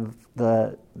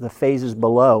the phases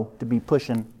below to be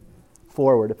pushing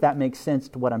forward, if that makes sense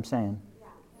to what I'm saying.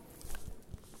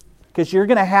 Because you're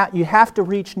going to you have to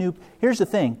reach new. Here's the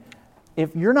thing: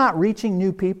 if you're not reaching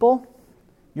new people,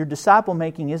 your disciple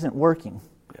making isn't working.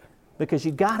 Because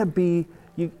you got to be.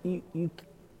 You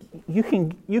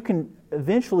can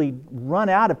eventually run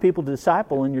out of people to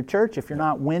disciple in your church if you're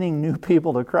not winning new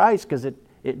people to Christ, because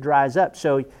it dries up.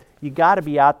 So you got to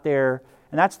be out there,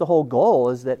 and that's the whole goal: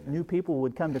 is that new people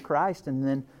would come to Christ and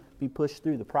then be pushed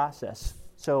through the process.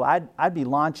 So I'd be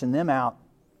launching them out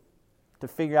to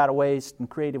figure out ways and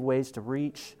creative ways to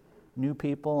reach new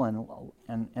people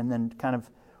and then kind of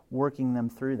working them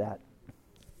through that.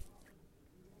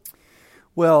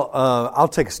 Well, I'll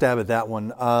take a stab at that one.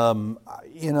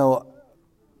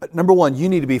 Number one, you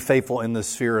need to be faithful in the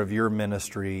sphere of your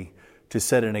ministry to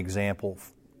set an example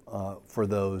for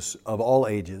those of all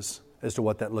ages as to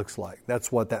what that looks like.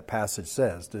 That's what that passage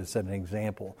says, to set an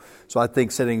example. So I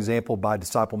think setting an example by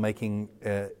disciple making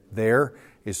there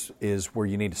is where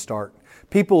you need to start.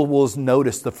 People will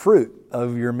notice the fruit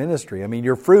of your ministry. I mean,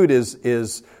 your fruit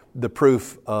is the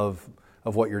proof of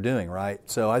what you're doing, right?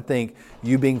 So I think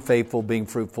you being faithful, being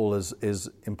fruitful is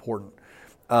important.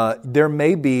 There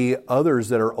may be others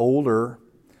that are older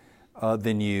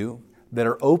than you that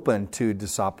are open to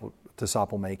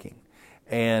disciple making.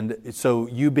 And so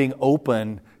you being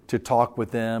open to talk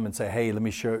with them and say, hey, let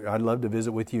me show. I'd love to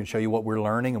visit with you and show you what we're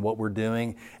learning and what we're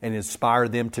doing, and inspire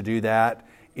them to do that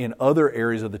in other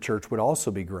areas of the church would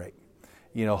also be great.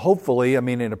 Hopefully,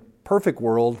 in a perfect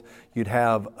world, you'd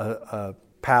have a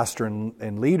pastor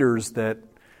and leaders that,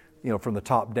 from the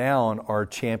top down are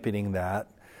championing that.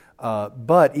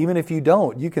 But even if you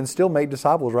don't, you can still make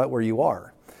disciples right where you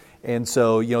are. And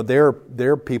so, there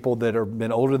are people that have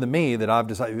been older than me that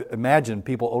I've imagine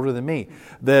people older than me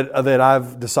that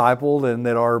I've discipled and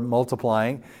that are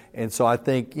multiplying. And so I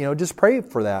think, just pray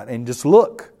for that and just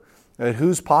look at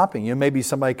who's popping. Maybe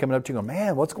somebody coming up to you and go,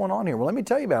 man, what's going on here? Well, let me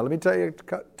tell you about it. Let me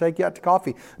take you out to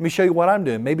coffee. Let me show you what I'm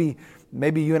doing. Maybe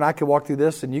you and I could walk through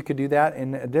this and you could do that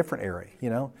in a different area,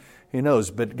 Who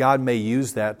knows? But God may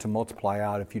use that to multiply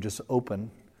out if you just open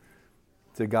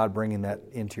to God bringing that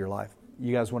into your life.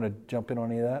 You guys want to jump in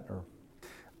on any of that? Or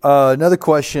Another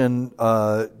question,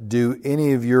 do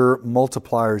any of your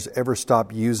multipliers ever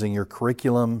stop using your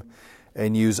curriculum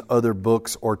and use other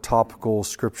books or topical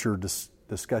scripture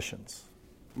discussions?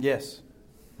 Yes.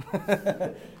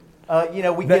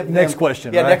 We give next them,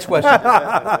 question. Yeah, right? next question.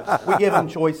 We give them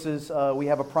choices. We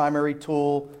have a primary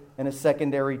tool and a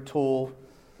secondary tool,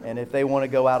 and if they want to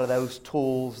go out of those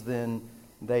tools, then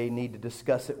they need to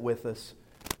discuss it with us.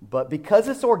 But because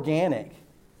it's organic,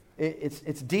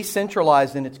 it's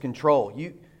decentralized in its control.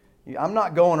 I'm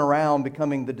not going around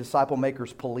becoming the disciple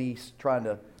makers police, trying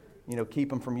to, keep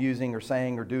them from using or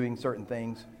saying or doing certain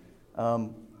things.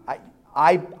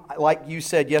 I like you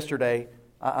said yesterday,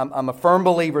 I'm a firm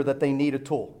believer that they need a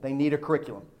tool. They need a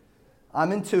curriculum.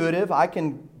 I'm intuitive. I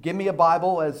can give me a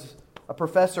Bible as a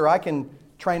professor. I can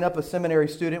train up a seminary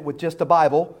student with just a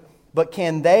Bible. But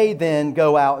can they then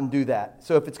go out and do that?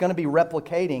 So if it's going to be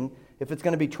replicating, if it's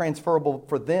going to be transferable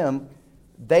for them,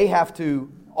 they have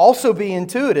to also be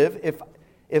intuitive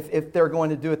if they're going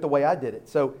to do it the way I did it.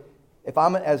 So if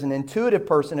I'm as an intuitive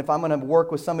person, if I'm going to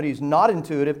work with somebody who's not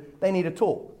intuitive, they need a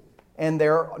tool. And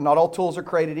not all tools are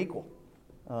created equal.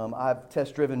 I've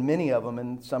test-driven many of them,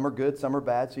 and some are good, some are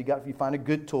bad. So you find a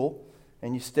good tool,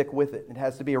 and you stick with it. It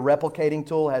has to be a replicating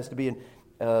tool. It has to be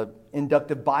an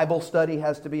inductive Bible study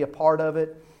has to be a part of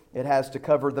it. It has to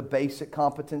cover the basic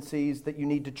competencies that you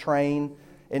need to train.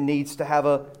 It needs to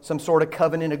have some sort of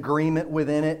covenant agreement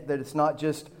within it, that it's not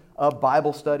just a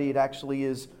Bible study. It actually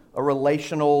is a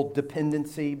relational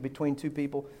dependency between two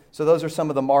people. So those are some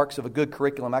of the marks of a good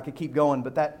curriculum. I could keep going,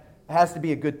 but that has to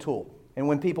be a good tool. And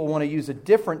when people want to use a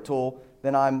different tool,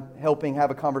 then I'm helping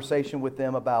have a conversation with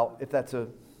them about if that's a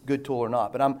good tool or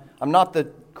not. But I'm not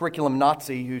the curriculum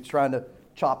Nazi who's trying to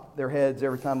chop their heads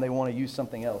every time they want to use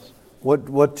something else.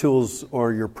 What tools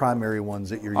are your primary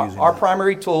ones that you're using? Our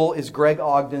primary tool is Greg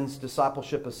Ogden's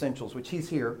Discipleship Essentials, which he's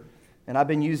here. And I've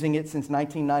been using it since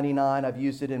 1999. I've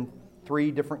used it in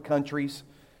 3 different countries.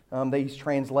 He's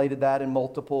translated that in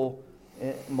multiple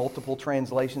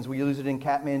translations. We use it in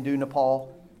Kathmandu,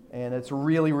 Nepal. And it's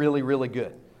really, really, really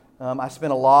good. I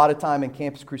spent a lot of time in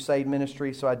Campus Crusade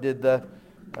ministry, so I did that.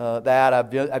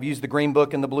 I've used the Green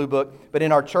Book and the Blue Book. But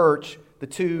in our church, the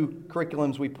 2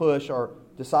 curriculums we push are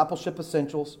Discipleship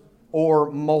Essentials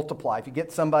or Multiply. If you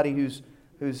get somebody who's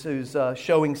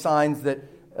showing signs that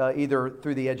either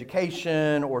through the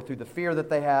education or through the fear that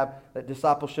they have, that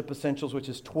Discipleship Essentials, which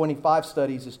is 25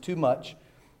 studies, is too much,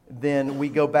 then we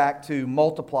go back to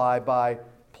Multiply by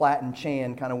Platt and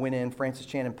Chan kind of went in. Francis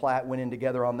Chan and Platt went in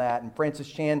together on that. And Francis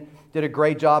Chan did a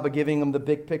great job of giving them the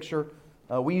big picture.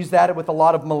 We use that with a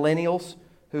lot of millennials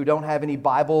who don't have any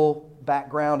Bible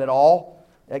background at all.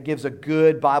 That gives a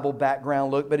good Bible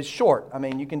background look, but it's short. I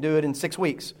mean, you can do it in 6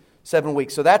 weeks, 7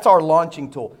 weeks. So that's our launching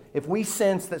tool. If we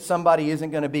sense that somebody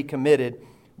isn't going to be committed,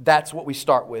 that's what we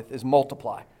start with, is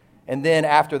Multiply. And then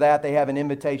after that, they have an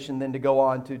invitation then to go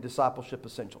on to Discipleship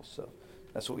Essentials. So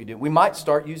that's what we do. We might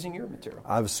start using your material.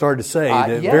 I've started to say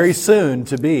that yes. very soon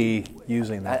to be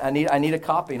using that. I need a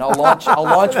copy, and I'll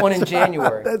launch one in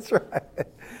January. That's right.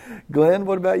 Glenn,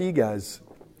 what about you guys?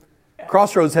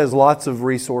 Crossroads has lots of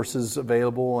resources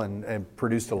available and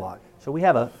produced a lot. So we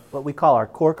have what we call our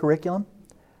core curriculum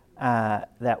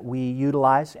that we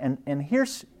utilize. And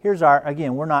here's our,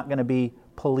 again, we're not going to be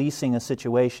policing a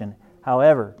situation.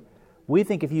 However, we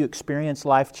think if you experience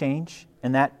life change,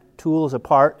 and that tool is a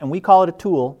part, and we call it a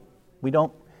tool. We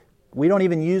don't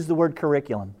even use the word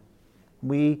curriculum.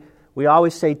 We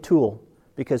always say tool,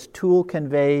 because tool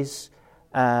conveys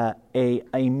a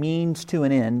means to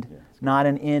an end, not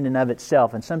an end in of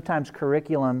itself. And sometimes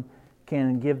curriculum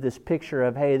can give this picture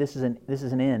of, hey, this is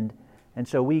an end. And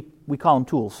so we call them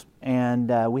tools.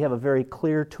 And we have a very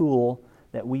clear tool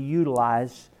that we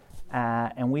utilize.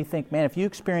 And we think, man, if you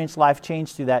experience life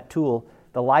change through that tool,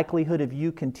 the likelihood of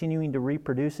you continuing to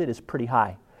reproduce it is pretty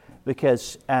high,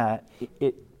 because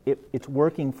it's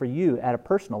working for you at a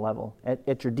personal level,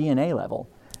 at your DNA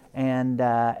level.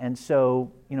 And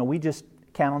so, we just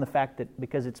count on the fact that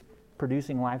because it's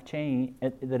producing life change,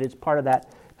 that it's part of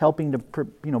that helping to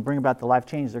bring about the life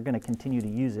change, they're going to continue to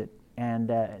use it.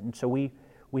 And so we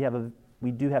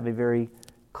do have a very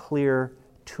clear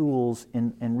tools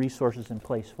and resources in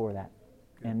place for that,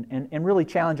 and really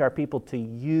challenge our people to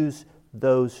use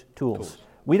those tools.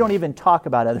 We don't even talk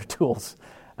about other tools.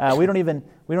 We don't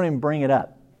even bring it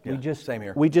up. Yeah, same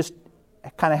here. We just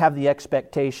kind of have the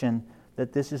expectation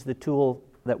that this is the tool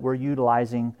that we're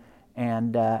utilizing,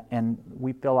 and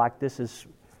we feel like this is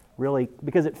really,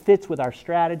 because it fits with our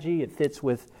strategy, it fits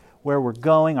with where we're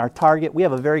going, our target. We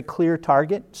have a very clear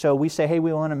target. So we say, hey,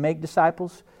 we want to make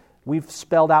disciples. We've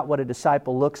spelled out what a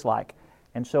disciple looks like.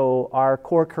 And so our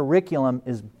core curriculum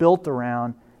is built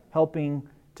around helping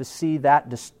to see that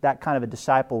kind of a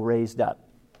disciple raised up.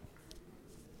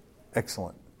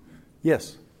 Excellent.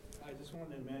 Yes? I just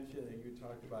wanted to mention that you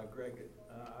talked about Greg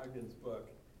Ogden's book.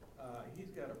 He's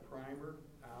got a primer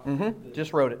out. Mm-hmm.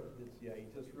 Just wrote it. He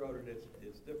just wrote it.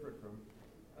 It's different from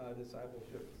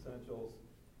Discipleship Essentials.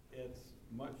 It's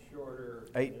much shorter.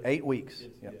 Eight weeks.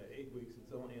 It's, 8 weeks.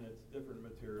 And it's different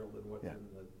material than what's in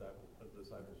the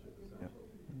Discipleship Essentials.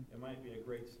 It might be a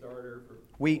great starter for.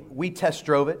 We test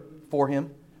drove it for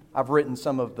him. I've written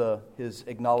some of his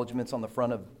acknowledgments on the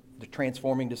front of the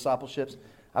Transforming Discipleships.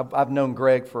 I've known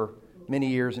Greg for many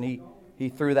years, and he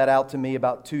threw that out to me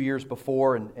about 2 years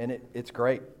before, and it's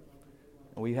great.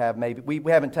 We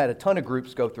haven't had a ton of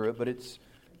groups go through it, but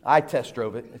I test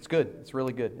drove it. It's good. It's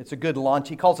really good. It's a good launch.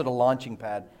 He calls it a launching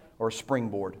pad or a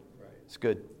springboard. It's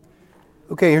good.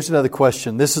 Okay, here's another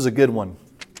question. This is a good one.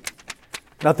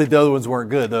 Not that the other ones weren't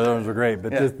good. The other ones were great,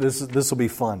 but this will be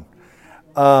fun.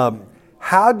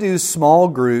 How do small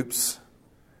groups,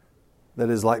 that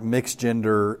is like mixed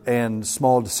gender, and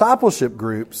small discipleship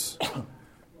groups,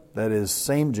 that is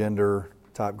same gender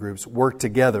type groups, work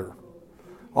together?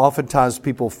 Oftentimes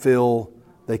people feel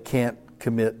they can't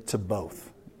commit to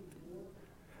both.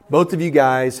 Both of you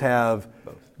guys have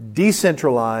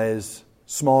decentralized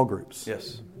small groups.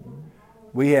 Yes.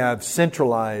 We have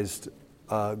centralized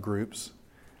groups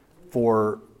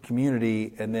for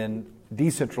community and then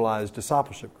decentralized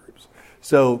discipleship groups.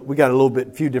 So we got a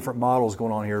few different models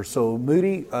going on here. So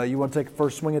Moody, you want to take a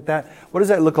first swing at that? What does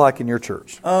that look like in your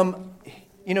church?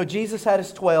 Jesus had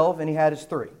his 12 and he had his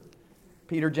 3.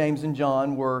 Peter, James, and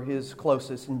John were his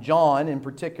closest. And John, in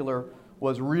particular,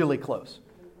 was really close.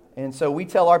 And so we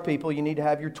tell our people, you need to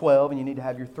have your 12 and you need to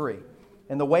have your 3.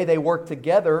 And the way they work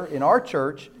together in our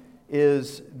church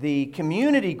is the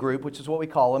community group, which is what we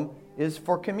call them, is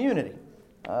for community.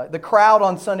 The crowd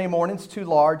on Sunday mornings is too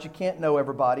large. You can't know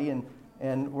everybody,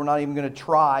 and we're not even going to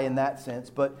try in that sense.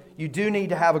 But you do need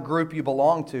to have a group you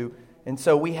belong to. And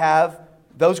so we have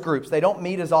those groups. They don't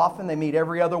meet as often. They meet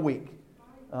every other week.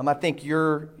 I think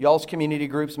y'all's community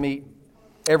groups meet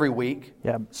every week.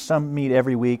 Yeah, some meet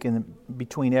every week, and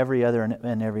between every other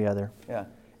and every other. Yeah.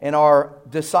 And our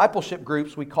discipleship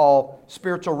groups we call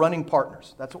spiritual running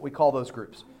partners. That's what we call those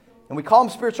groups. And we call them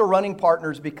spiritual running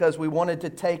partners because we wanted to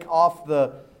take off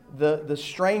the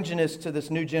strangeness to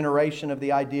this new generation of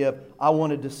the idea of, I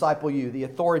want to disciple you, the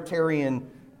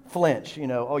authoritarian flinch. You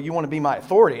want to be my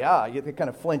authority. You kind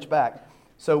of flinch back.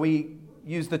 So we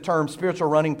use the term spiritual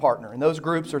running partner. And those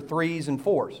groups are 3s and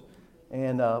 4s.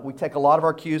 And we take a lot of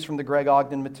our cues from the Greg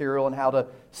Ogden material and how to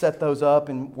set those up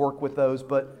and work with those.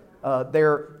 But they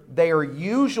are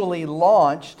usually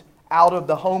launched out of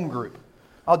the home group.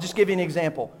 I'll just give you an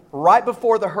example. Right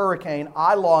before the hurricane,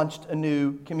 I launched a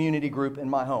new community group in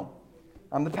my home.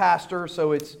 I'm the pastor,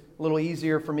 so it's a little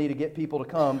easier for me to get people to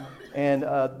come. And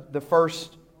the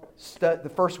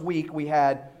first week, we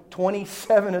had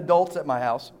 27 adults at my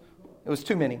house. It was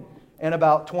too many. And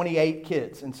about 28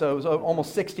 kids. And so it was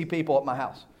almost 60 people at my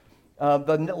house.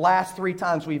 The last 3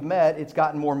 times we've met, it's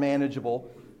gotten more manageable.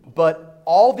 But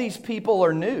all these people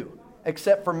are new,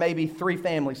 except for maybe 3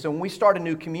 families. So when we start a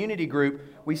new community group,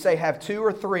 we say have 2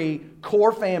 or 3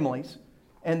 core families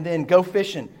and then go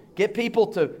fishing. Get people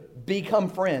to become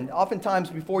friends. Oftentimes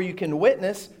before you can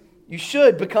witness, you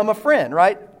should become a friend,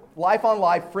 right? Life on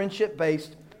life,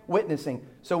 friendship-based witnessing.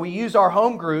 So we use our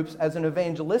home groups as an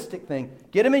evangelistic thing.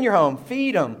 Get them in your home,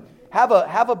 feed them, have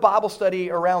a Bible study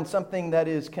around something that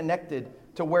is connected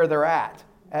to where they're at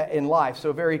in life.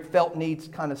 So very felt needs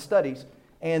kind of studies.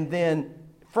 And then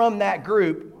from that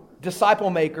group, disciple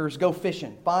makers go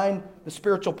fishing. Find the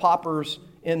spiritual poppers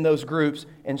in those groups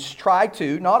and try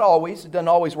to, not always, it doesn't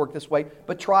always work this way,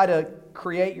 but try to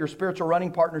create your spiritual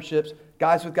running partnerships,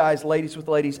 guys with guys, ladies with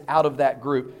ladies, out of that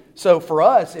group. So for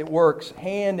us, it works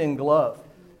hand in glove.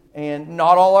 And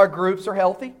not all our groups are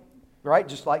healthy, right?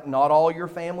 Just like not all your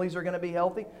families are going to be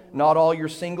healthy. Not all your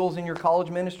singles in your college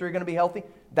ministry are going to be healthy.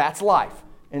 That's life.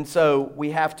 And so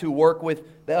we have to work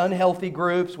with the unhealthy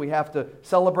groups. We have to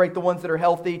celebrate the ones that are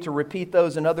healthy, to repeat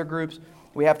those in other groups.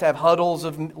 We have to have huddles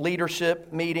of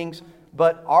leadership meetings.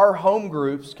 But our home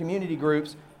groups, community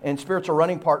groups, and spiritual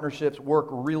running partnerships work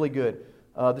really good.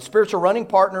 The spiritual running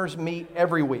partners meet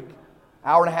every week.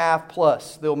 Hour and a half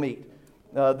plus they'll meet.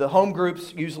 The home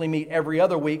groups usually meet every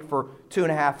other week for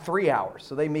 2.5, 3 hours.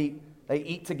 So they meet, they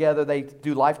eat together, they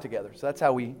do life together. So that's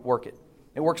how we work it.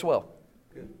 It works well.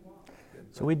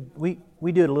 So we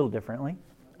do it a little differently.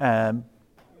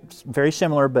 It's very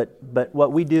similar, but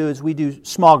what we do is we do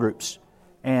small groups.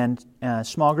 And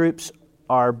small groups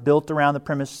are built around the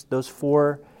premise, those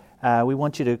 4. We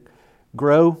want you to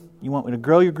grow. You want me to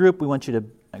grow your group. We want you to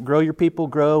Grow your people,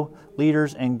 grow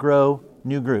leaders, and grow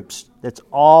new groups. That's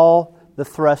all the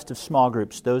thrust of small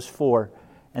groups, those 4.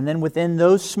 And then within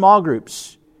those small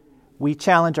groups, we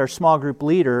challenge our small group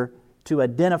leader to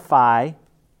identify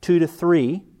 2 to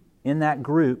 3 in that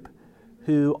group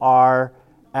who are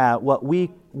what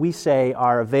we say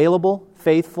are available,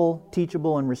 faithful,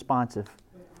 teachable, and responsive.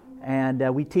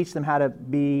 And we teach them how to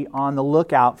be on the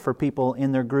lookout for people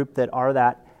in their group that are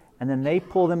that. And then they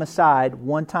pull them aside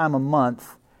one time a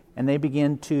month, and they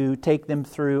begin to take them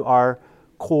through our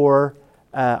core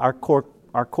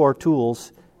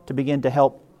tools to begin to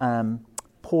help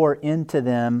pour into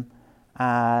them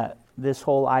this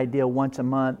whole idea once a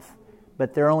month.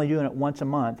 But they're only doing it once a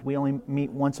month. We only meet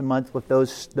once a month with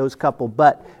those couple.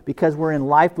 But because we're in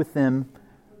life with them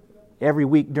every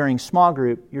week during small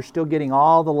group, you're still getting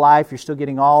all the life. You're still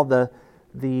getting all the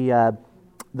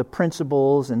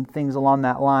principles and things along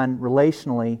that line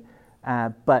relationally.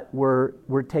 But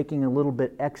we're taking a little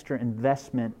bit extra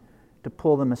investment to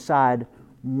pull them aside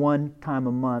one time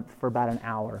a month for about an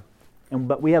hour.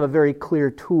 But we have a very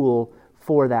clear tool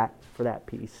for that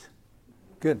piece.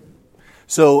 Good.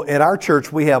 So at our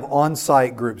church, we have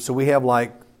on-site groups. So we have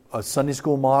like a Sunday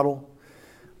school model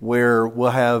where we'll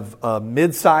have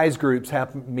mid-sized groups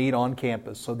meet on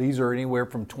campus. So these are anywhere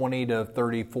from 20 to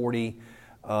 30, 40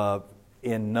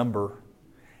 in number.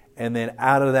 And then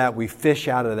out of that, we fish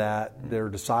out of that. Their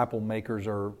disciple makers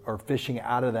are fishing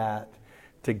out of that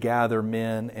to gather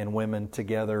men and women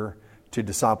together to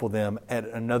disciple them at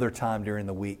another time during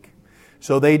the week.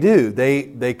 So they do.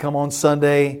 They come on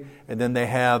Sunday, and then they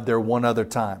have their one other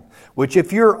time. Which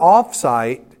if you're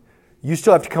off-site, you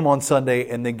still have to come on Sunday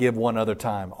and then give one other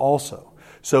time also.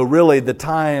 So really the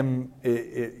time,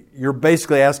 you're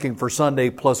basically asking for Sunday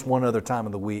plus one other time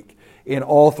of the week in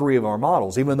all 3 of our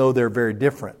models, even though they're very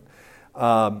different.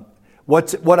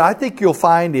 What I think you'll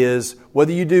find is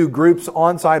whether you do groups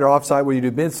on-site or off-site, whether you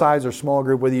do mid-size or small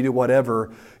group, whether you do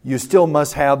whatever, you still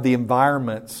must have the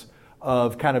environments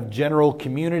of kind of general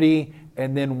community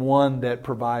and then one that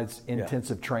provides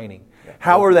intensive training.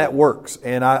 However that works.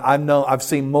 And I've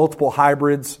seen multiple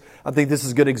hybrids. I think this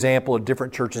is a good example of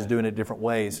different churches doing it different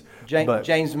ways.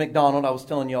 James McDonald, I was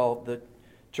telling y'all, the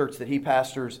church that he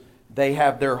pastors, they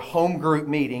have their home group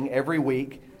meeting every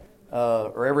week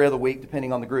or every other week,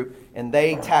 depending on the group, and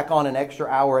they tack on an extra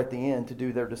hour at the end to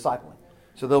do their discipling.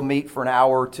 So they'll meet for an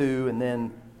hour or 2, and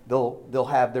then they'll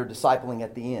have their discipling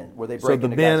at the end where they break. So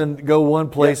the men go one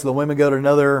place, the women go to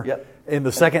another in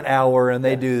the second hour, and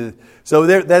they do. So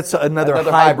that's another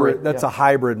hybrid. That's a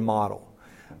hybrid model.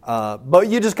 But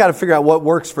you just got to figure out what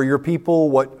works for your people,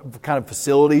 what kind of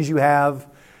facilities you have.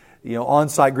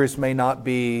 On-site groups may not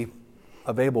be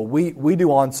available. We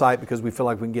do on-site because we feel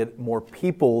like we can get more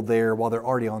people there while they're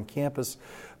already on campus.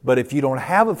 But if you don't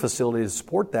have a facility to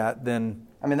support that, then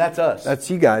that's us. That's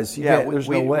you guys. There's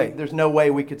no way. There's no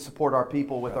way we could support our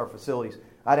people with our facilities.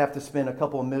 I'd have to spend a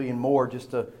couple of million more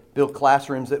just to build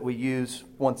classrooms that we use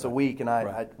once a week, and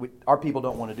our people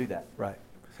don't want to do that. Right.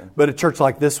 So. But a church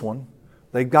like this one,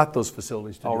 they've got those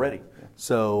facilities to already. Do it.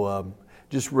 So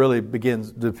just really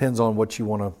depends on what you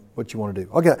want to do.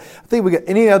 Okay. I think we got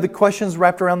any other questions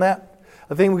wrapped around that?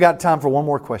 I think we got time for one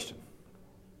more question.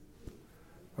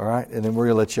 All right, and then we're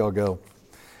going to let y'all go.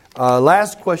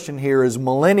 Last question here is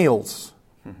millennials.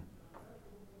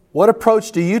 What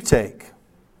approach do you take?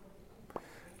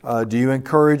 Do you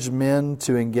encourage men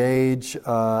to engage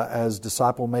as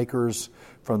disciple makers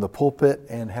from the pulpit,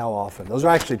 and how often? Those are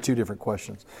actually 2 different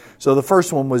questions. So the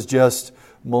first one was just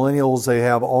millennials. They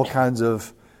have all kinds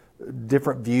of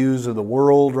different views of the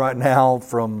world right now,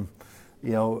 from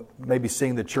maybe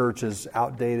seeing the church as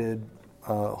outdated,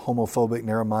 homophobic,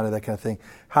 narrow-minded, that kind of thing.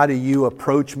 How do you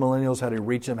approach millennials? How do you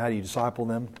reach them? How do you disciple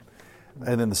them?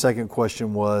 And then the second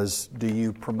question was, do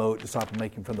you promote disciple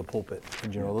making from the pulpit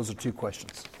in general? Those are 2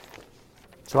 questions.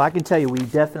 So I can tell you we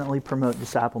definitely promote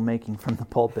disciple making from the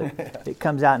pulpit. It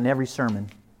comes out in every sermon.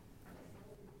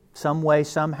 Some way,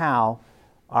 somehow,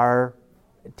 our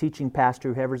teaching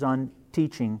pastor, whoever's on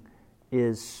teaching,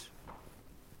 is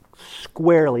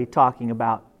squarely talking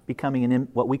about becoming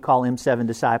what we call M7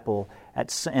 disciple.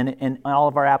 And all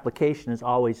of our application is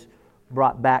always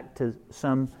brought back to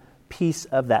some piece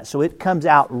of that. So it comes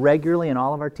out regularly in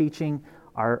all of our teaching.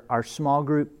 Our small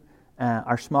groups are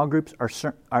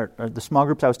the small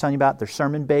groups I was telling you about. They're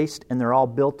sermon based, and they're all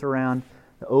built around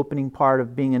the opening part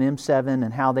of being an M7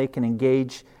 and how they can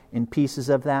engage in pieces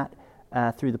of that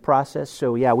through the process.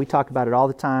 So we talk about it all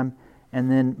the time.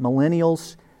 And then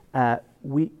millennials,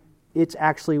 it's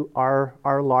actually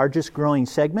our largest growing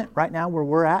segment right now where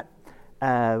we're at.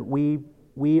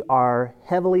 We are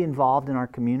heavily involved in our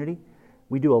community.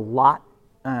 We do a lot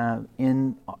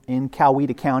in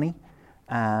Coweta County,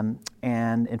 and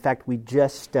in fact, we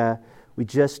just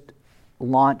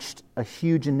launched a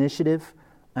huge initiative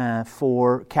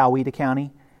for Coweta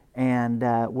County, and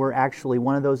we're actually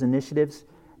one of those initiatives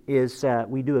is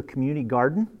we do a community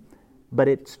garden, but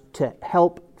it's to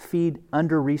help feed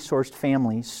under-resourced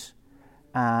families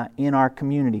in our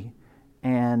community,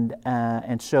 and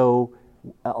so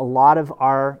a lot of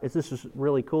our, this is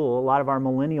really cool, a lot of our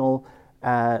millennial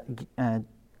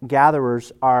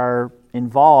gatherers are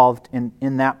involved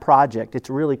in that project. It's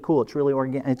really cool. It's really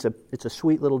it's a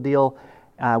sweet little deal.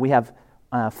 We have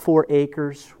 4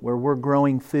 acres where we're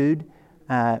growing food,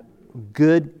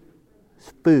 good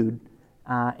food,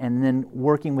 and then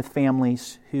working with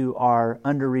families who are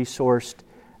under-resourced.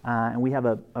 And we have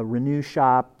a Renew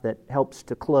shop that helps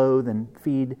to clothe and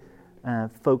feed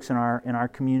folks in our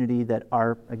community that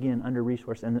are, again,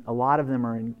 under-resourced. And a lot of them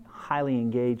are highly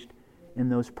engaged in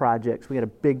those projects. We got a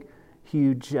big,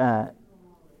 huge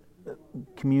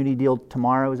community deal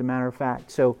tomorrow, as a matter of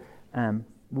fact. So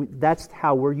that's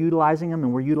how we're utilizing them,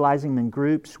 and we're utilizing them in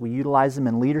groups. We utilize them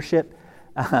in leadership.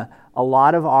 A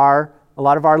lot of our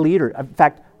leaders, in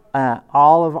fact,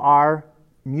 all of our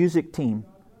music team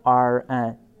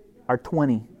are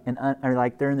 20 and are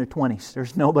like they're in their 20s.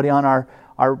 There's nobody on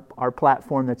our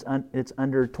platform that's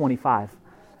under 25.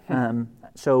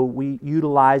 So we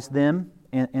utilize them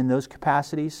in those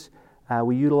capacities.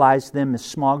 We utilize them as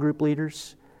small group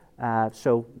leaders.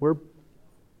 So we're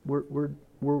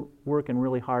working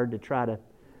really hard to try to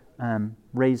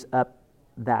raise up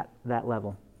that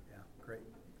level. Yeah, great.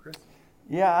 Chris?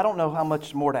 Yeah, I don't know how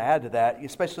much more to add to that,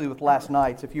 especially with last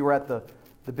night's. If you were at the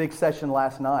big session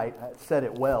last night, I said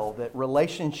it well, that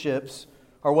relationships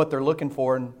are what they're looking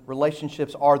for, and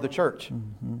relationships are the church.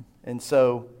 Mm-hmm. And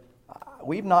so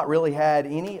we've not really had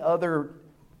any other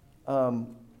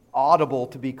audible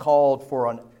to be called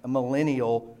for a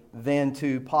millennial than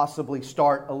to possibly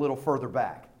start a little further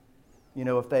back. You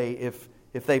know, if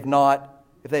they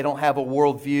don't have a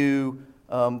worldview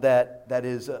that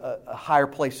is a higher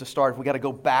place to start, if we got to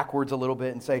go backwards a little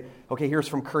bit and say, okay, here's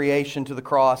from creation to the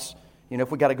cross. You know,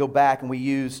 if we got to go back and we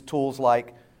use tools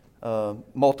like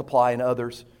Multiply and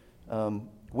others,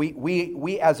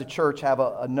 we as a church have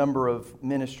a number of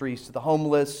ministries to the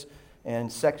homeless,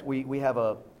 and we have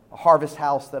a harvest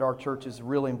house that our church is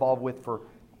really involved with for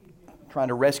trying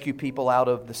to rescue people out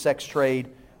of the sex trade,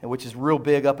 and which is real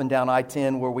big up and down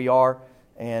I-10 where we are,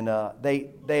 and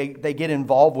they get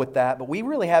involved with that. But we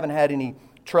really haven't had any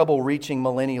trouble reaching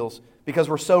millennials because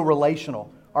we're so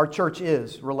relational. Our church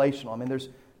is relational. I mean,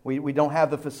 we don't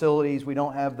have the facilities, we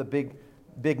don't have the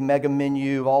big mega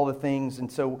menu, all the things, and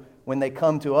so when they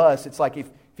come to us, it's like if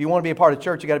you want to be a part of the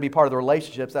church, you got to be part of the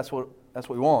relationships. That's what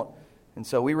we want. And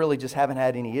so we really just haven't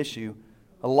had any issue.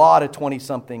 A lot of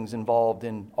 20-somethings involved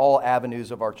in all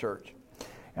avenues of our church.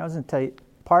 I was going to tell you,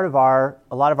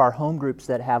 a lot of our home groups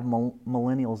that have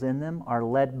millennials in them are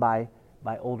led by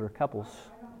older couples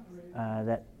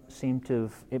that seem to.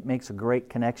 It makes a great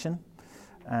connection,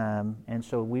 and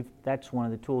so that's one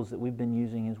of the tools that we've been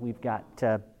using. Is we've got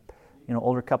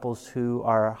older couples who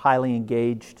are highly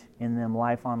engaged in them,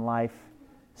 life on life,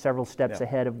 several steps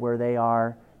ahead of where they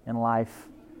are in life.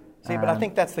 See, but I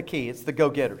think that's the key. It's the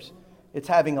go-getters. It's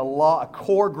having a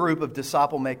core group of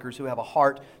disciple makers who have a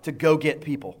heart to go get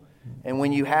people. And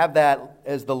when you have that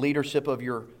as the leadership of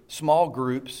your small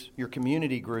groups, your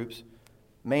community groups,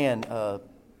 man,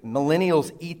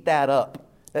 millennials eat that up.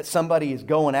 That somebody is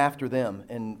going after them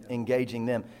and engaging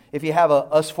them. If you have a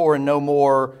us four and no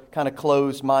more kind of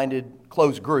closed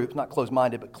groups, not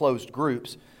closed-minded, but closed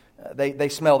groups, they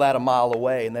smell that a mile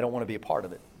away and they don't want to be a part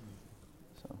of it.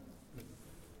 So.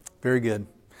 Very good.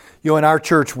 You know, in our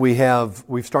church,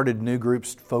 we've started new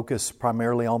groups focused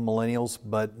primarily on millennials,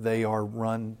 but they are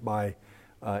run by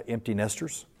empty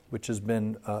nesters, which has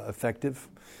been effective.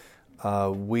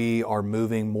 We are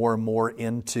moving more and more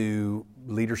into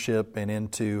leadership and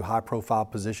into high-profile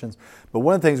positions. But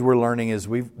one of the things we're learning is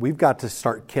we've got to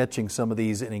start catching some of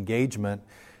these in engagement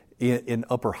in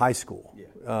upper high school.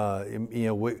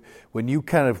 Yeah. When you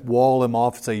kind of wall them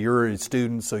off and say you're a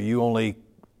student, so you only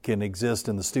can exist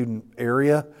in the student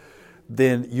area,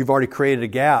 then you've already created a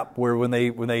gap where when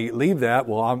they leave that,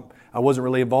 I wasn't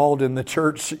really involved in the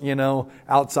church,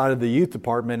 outside of the youth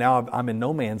department. Now I'm in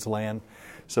no man's land.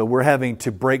 So we're having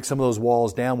to break some of those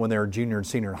walls down when they're junior and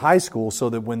senior in high school, so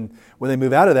that when they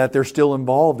move out of that, they're still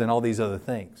involved in all these other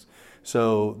things.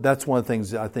 So that's one of the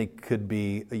things that I think could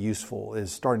be useful,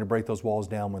 is starting to break those walls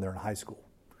down when they're in high school.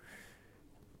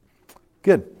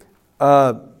 Good.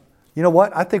 You know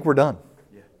what? I think we're done.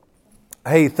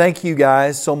 Hey, thank you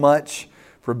guys so much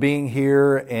for being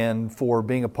here and for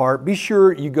being a part. Be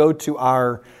sure you go to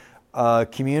our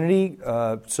community.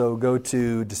 So go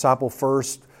to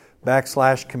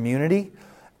discipleFIRST.com/community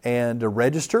and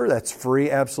register. That's free,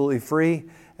 absolutely free.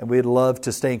 And we'd love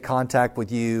to stay in contact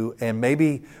with you. And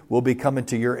maybe we'll be coming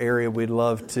to your area. We'd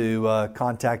love to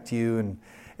contact you. And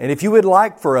if you would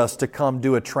like for us to come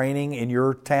do a training in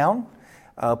your town,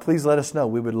 please let us know.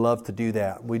 We would love to do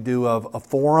that. We do a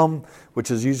forum,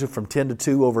 which is usually from 10 to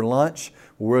 2 over lunch.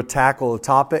 We'll tackle a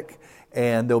topic,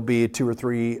 and there'll be 2 or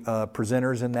 3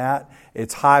 presenters in that.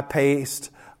 It's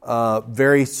high-paced,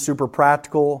 very super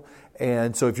practical.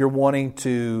 And so if you're wanting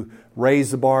to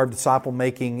raise the bar of disciple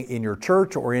making in your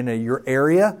church or in your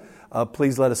area,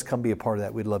 please let us come be a part of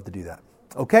that. We'd love to do that.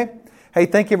 Okay? Hey,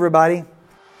 thank you, everybody.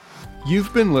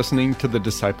 You've been listening to the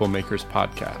Disciple Makers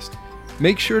podcast.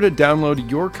 Make sure to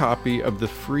download your copy of the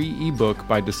free ebook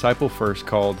by Disciple First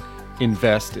called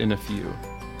Invest in a Few.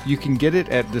 You can get it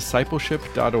at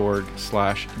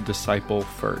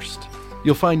discipleship.org/disciplefirst.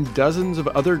 You'll find dozens of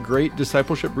other great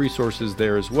discipleship resources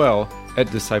there as well at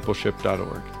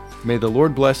discipleship.org. May the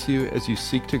Lord bless you as you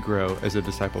seek to grow as a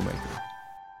disciple maker.